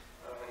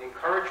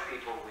encourage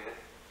people with?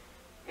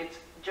 It's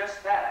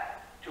just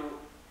that, to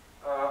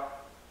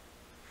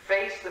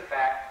face the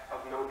fact of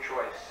no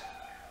choice.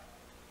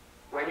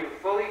 When you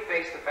fully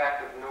face the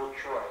fact of no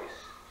choice,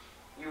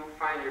 you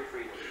find your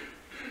freedom.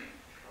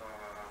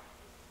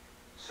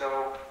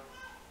 So,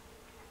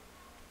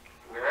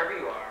 wherever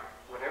you are,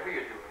 whatever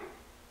you're doing,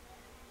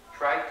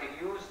 try to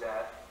use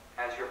that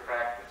as your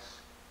practice,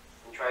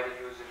 and try to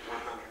use it 100%.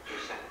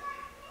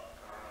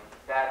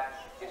 That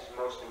is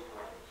most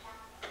important.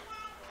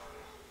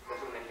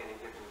 Doesn't make any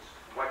difference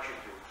what you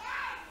do.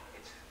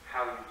 It's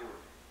how you do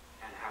it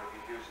and how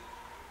you use it.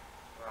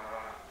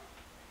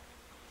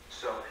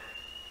 So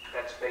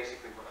that's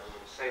basically what I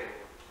want to say to you.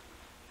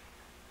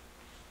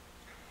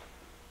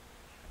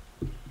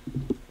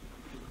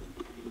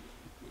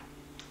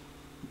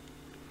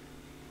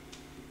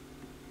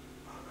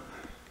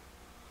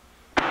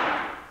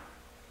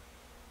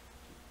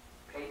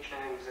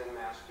 Zen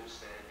Master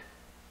said,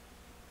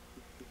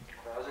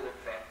 cause and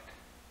effect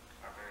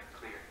are very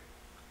clear.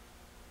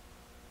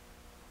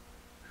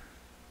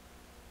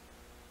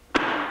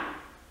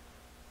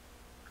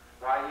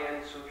 Huayan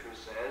Sutra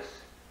says,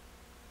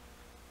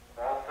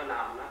 all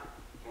phenomena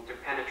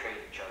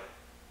interpenetrate each other.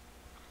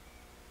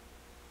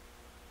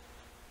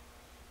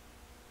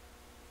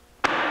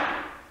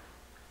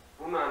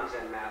 Uman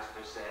Zen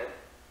Master said,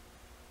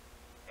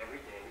 every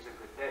day is a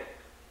good day.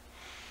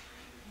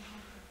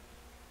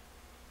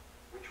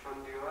 Which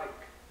one do you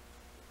like?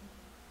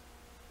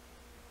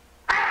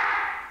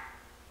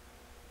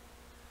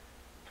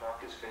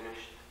 Talk is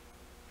finished.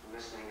 The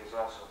listening is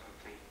also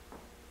complete.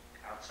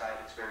 Outside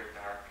it's very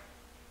dark.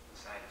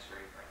 Inside it's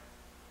very bright.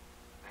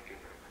 Thank you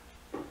very much.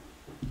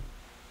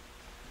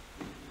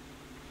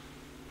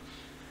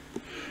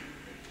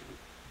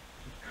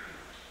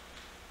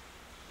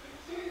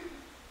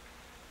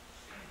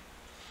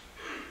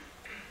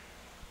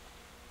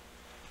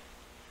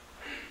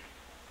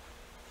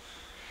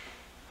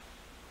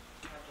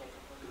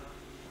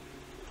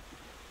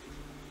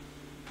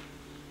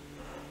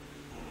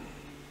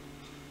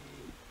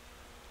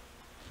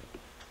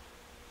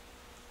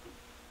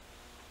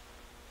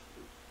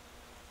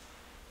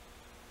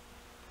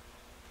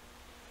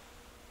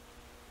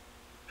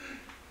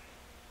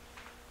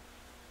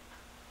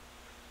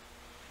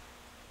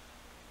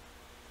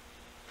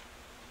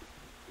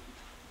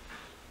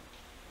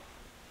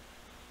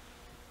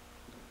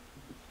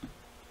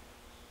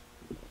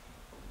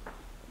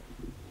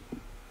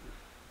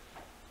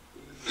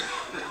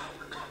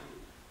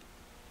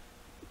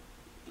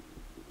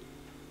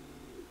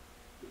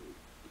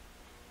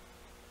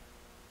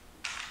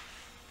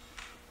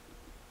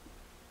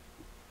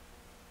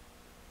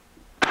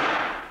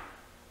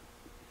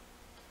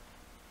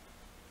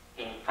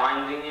 In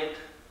finding it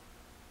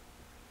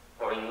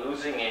or in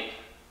losing it,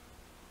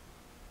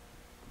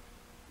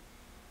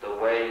 the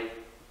way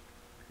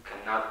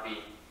cannot be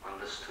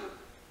understood.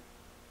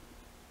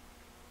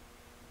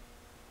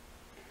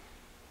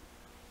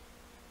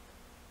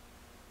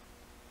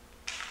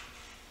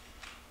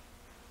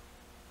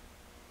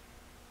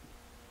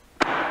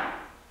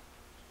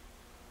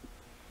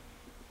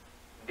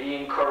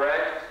 Being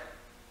correct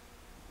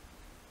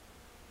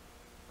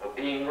or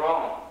being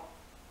wrong,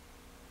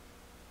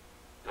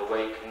 the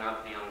way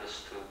cannot be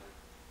understood.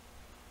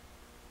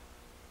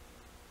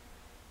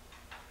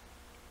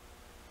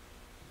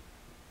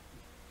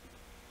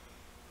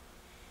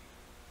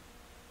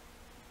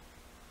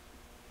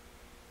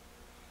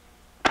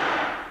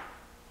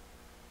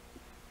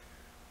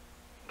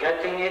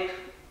 Getting it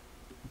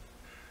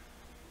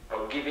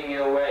or giving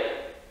it away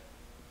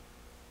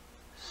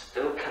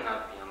still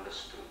cannot be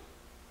understood.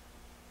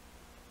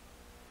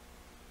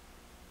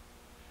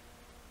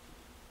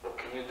 What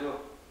can you do?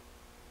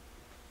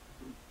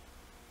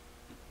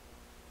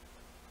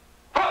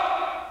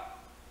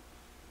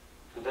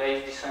 Today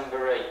is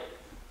December 8,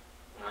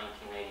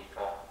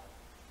 1984.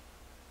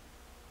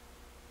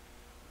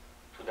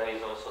 Today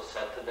is also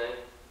Saturday.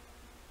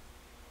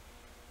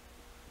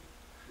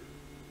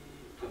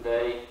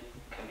 Today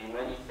can be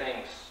many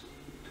things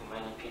to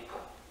many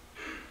people.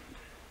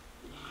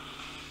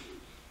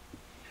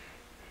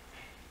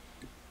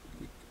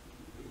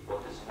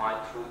 What is my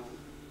truth?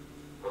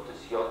 What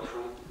is your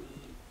truth?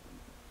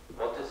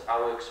 What is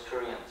our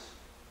experience?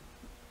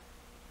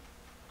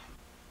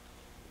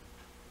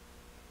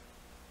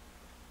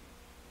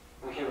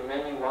 We hear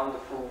many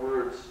wonderful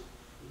words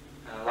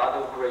and a lot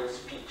of great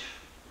speech.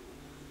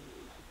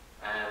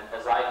 And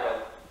as I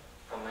have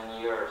for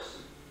many years,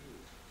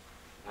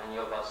 many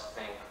of us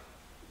think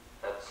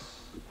that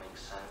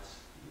makes sense,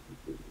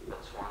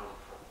 that's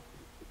wonderful.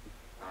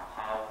 Now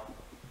how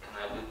can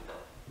I do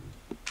that?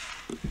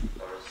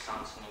 Or as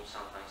Sahn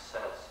sometimes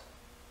says,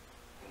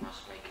 you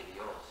must make it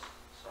yours.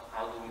 So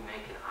how do we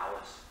make it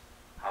ours?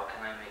 How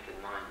can I make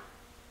it mine?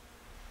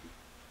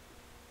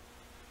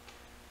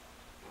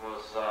 It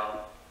was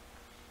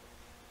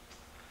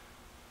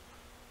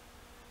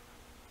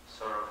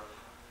sort of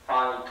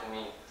funny to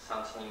me,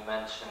 something you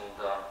mentioned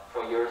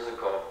 4 years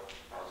ago.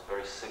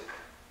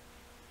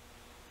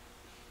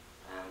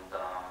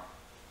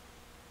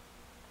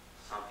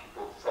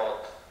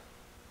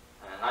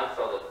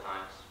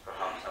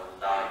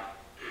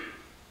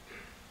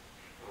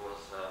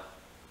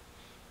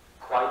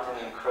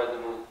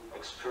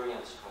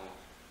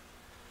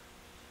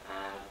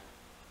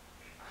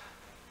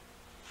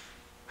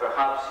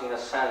 perhaps in a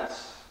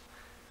sense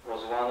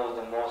was one of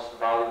the most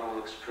valuable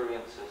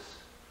experiences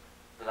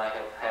that I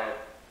have had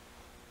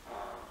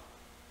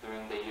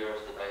during the years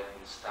that I've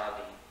been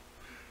studying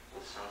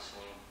with Sahn.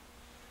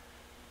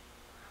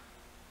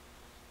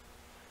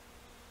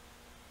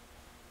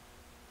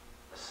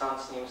 As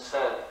Sahn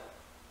said,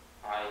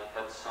 I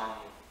had some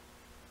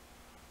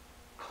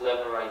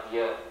clever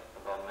idea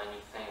about many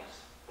things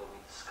that we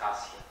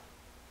discuss here.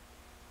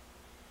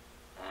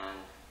 And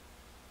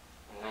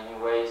in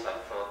many ways I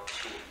thought,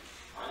 gee,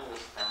 I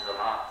understand a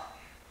lot.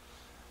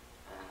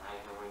 And I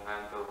even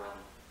remember when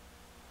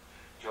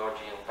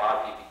Georgie and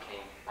Barbie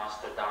became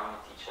Master Dharma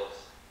teachers.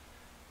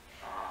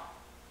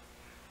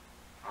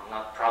 I'm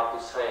not proud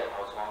to say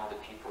I was one of the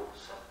people who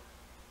said,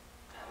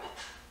 damn it,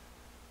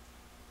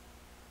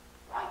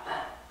 why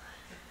them?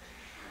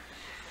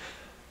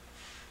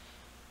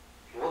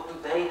 What do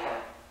they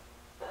have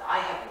that I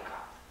haven't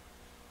got?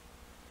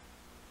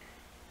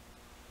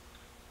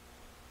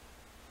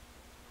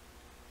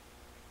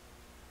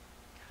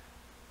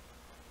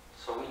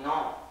 So we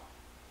know,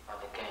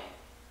 but again,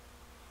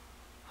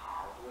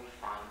 how do we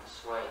find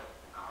this way?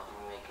 And how do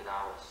we make it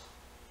ours?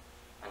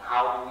 And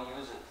how do we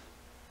use it?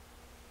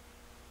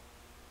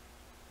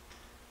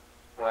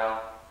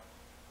 Well,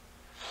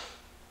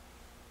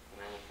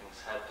 many things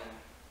happened,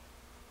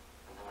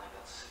 and then I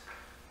got sick.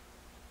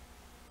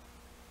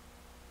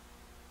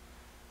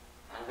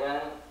 And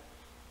then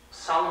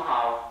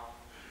somehow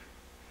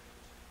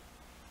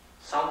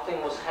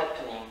something was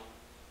happening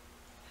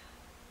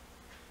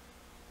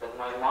that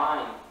my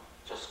mind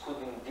just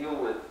couldn't deal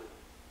with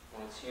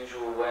in its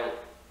usual way.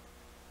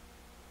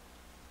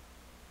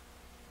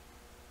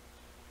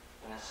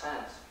 In a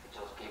sense, it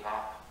just gave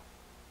up.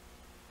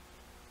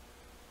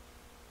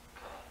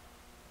 Okay,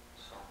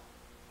 so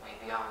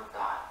maybe I would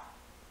die.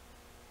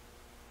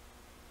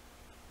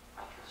 I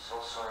feel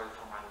so sorry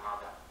for my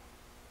mother,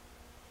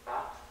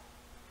 but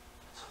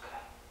it's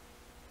okay.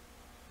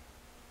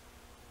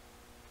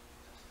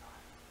 Just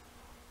die.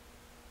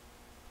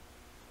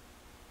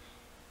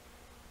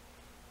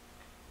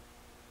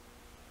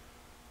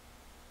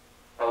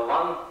 But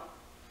one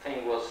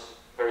thing was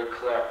very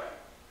clear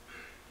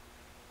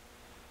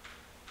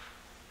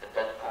at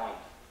that point.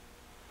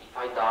 If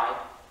I die,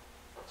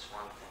 that's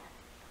one thing.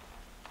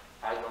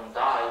 If I don't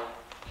die,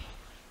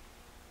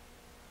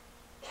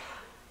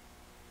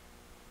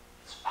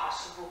 it's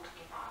possible to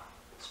give up.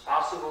 It's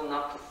possible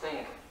not to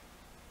think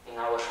in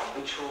our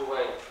habitual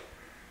way.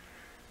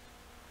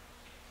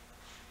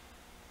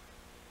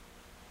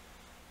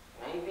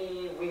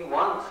 Maybe we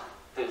want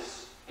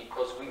this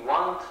because we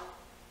want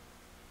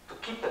to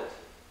keep it.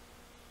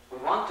 We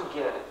want to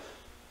get it.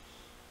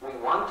 We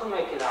want to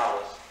make it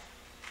ours.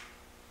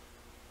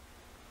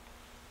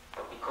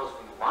 But because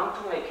we want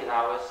to make it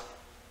ours,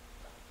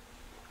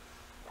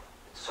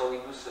 it's so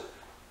elusive.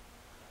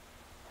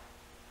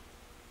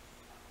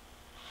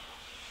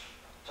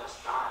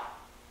 Just die.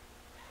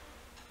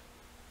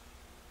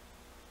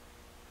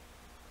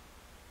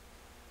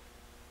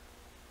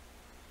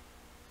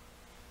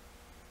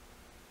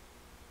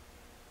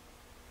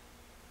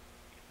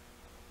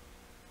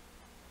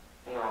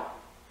 No.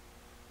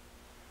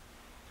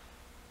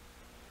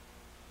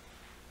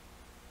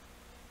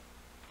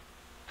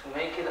 To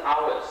make it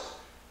ours,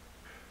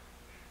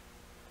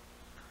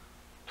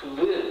 to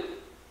live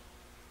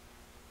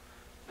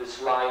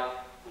this life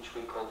which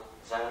we call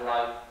Zen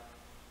life,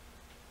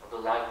 or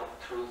the life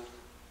of truth,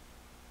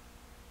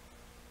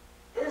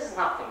 is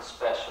nothing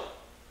special.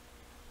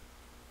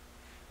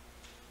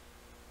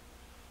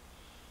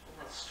 Isn't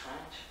that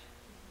strange?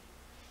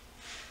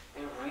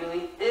 It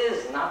really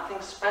is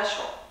nothing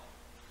special.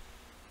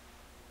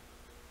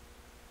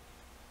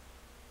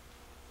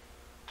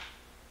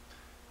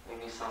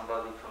 Maybe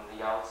somebody from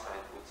the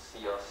outside would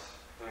see us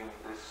doing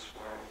this,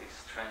 wearing these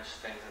strange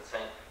things and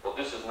saying, well,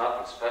 this is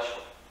nothing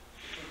special.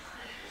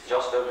 It's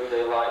just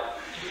everyday life.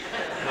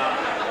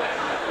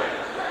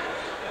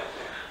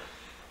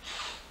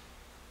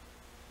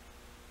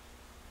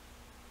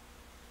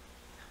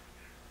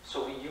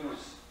 So we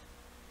use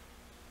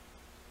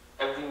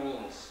every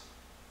means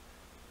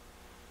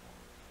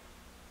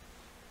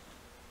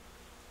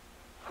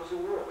because it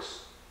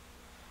works.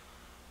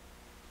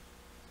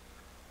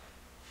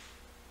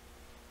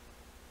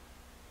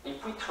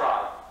 If we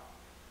try,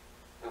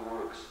 it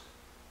works.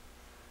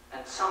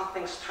 And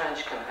something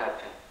strange can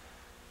happen.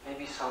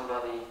 Maybe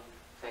somebody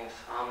thinks,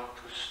 I'm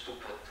too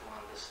stupid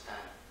to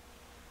understand.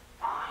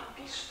 Fine,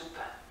 be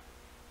stupid.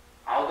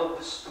 Out of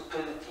the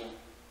stupidity,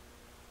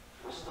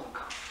 wisdom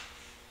comes.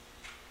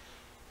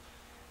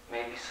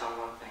 Maybe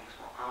someone thinks,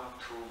 well, I'm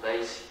too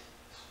lazy.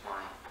 It's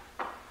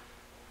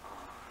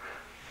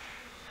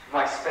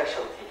my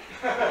specialty.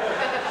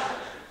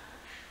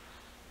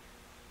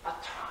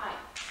 But try.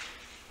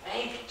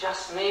 Maybe,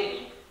 just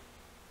maybe,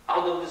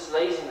 out of this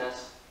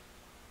laziness,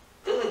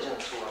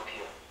 diligence will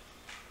appear.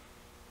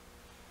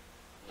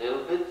 A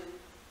little bit,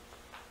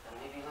 and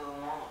maybe a little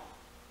more,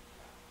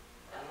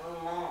 and a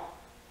little more.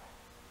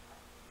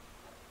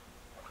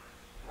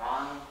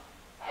 One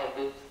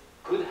habit,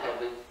 good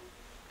habit,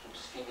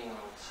 keeps feeding on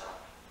itself.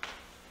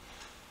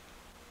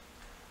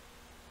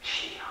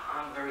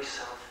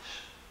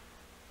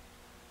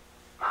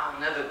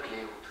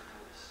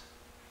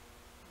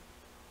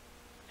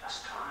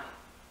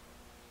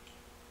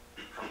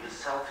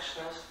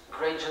 selfishness,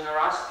 great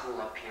generosity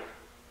will appear.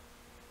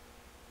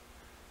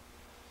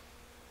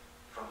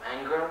 From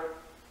anger,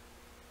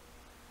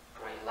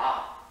 great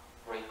love,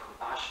 great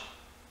compassion.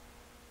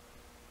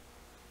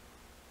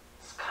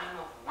 It's kind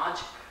of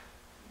magic.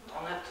 You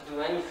don't have to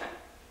do anything.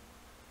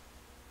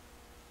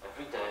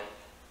 Every day,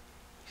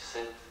 we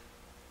sit,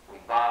 we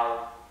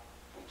bow,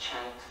 we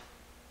chant,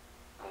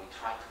 and we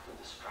try to do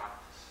this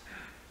practice.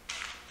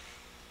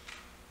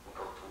 We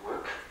go to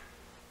work,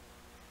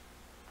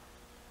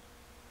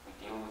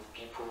 we deal with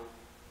people,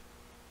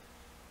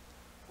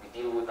 we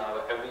deal with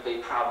our everyday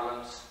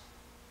problems.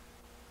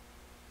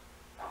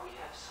 Now we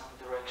have some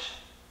direction.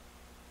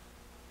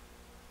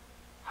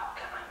 How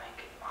can I make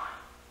it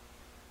mine?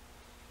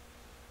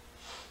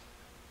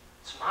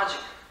 It's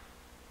magic.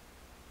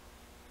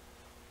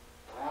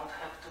 You won't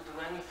have to do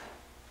anything.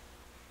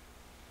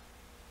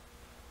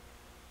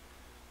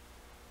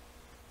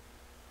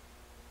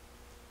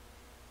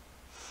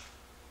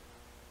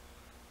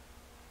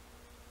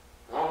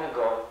 Long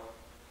ago,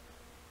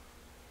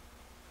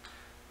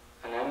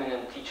 an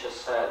eminent teacher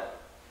said,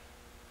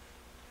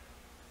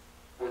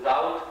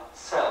 without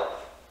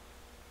self,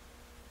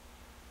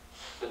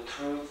 the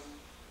truth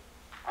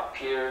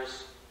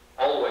appears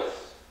always,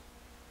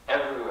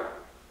 everywhere.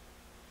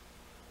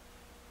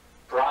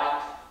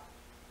 Bright,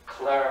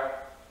 clear,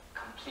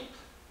 complete.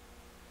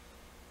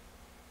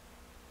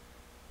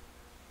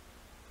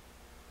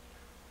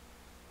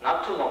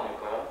 Not too long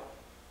ago,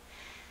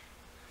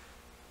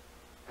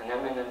 an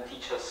eminent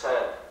teacher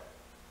said,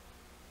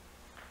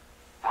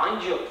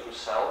 find your true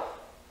self,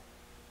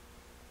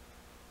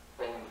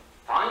 then you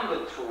find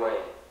the true way,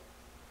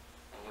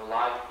 and your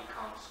life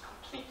becomes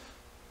complete.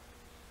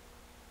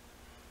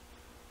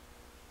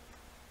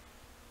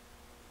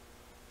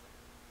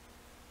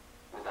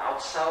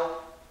 Without self,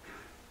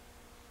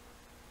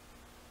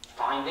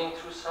 finding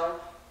true self,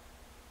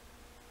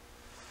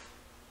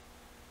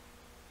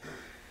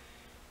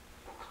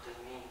 what could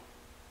that mean?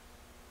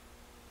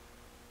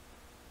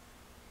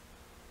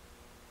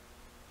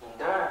 In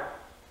there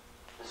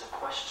is a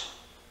question.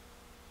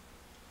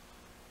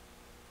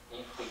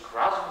 If we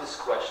grasp this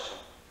question,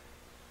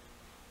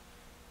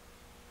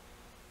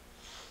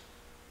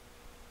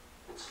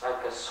 it's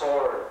like a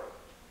sword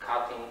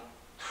cutting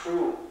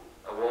through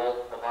a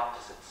wall of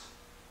opposites.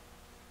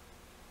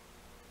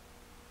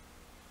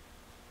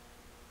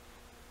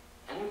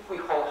 And if we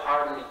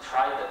wholeheartedly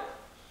try that,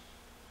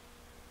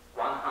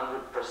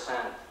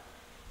 100%,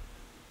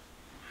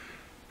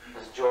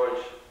 as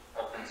George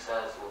often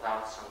says,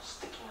 without some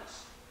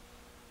stickiness,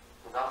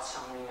 without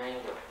some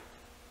remainder,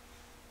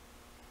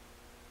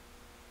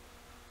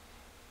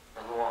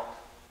 then what?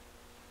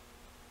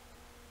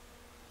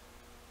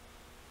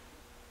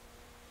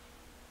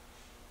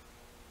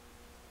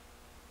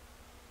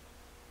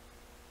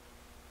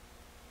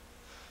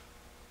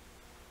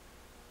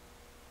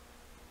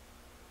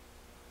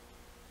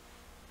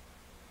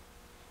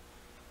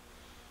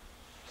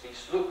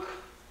 Please look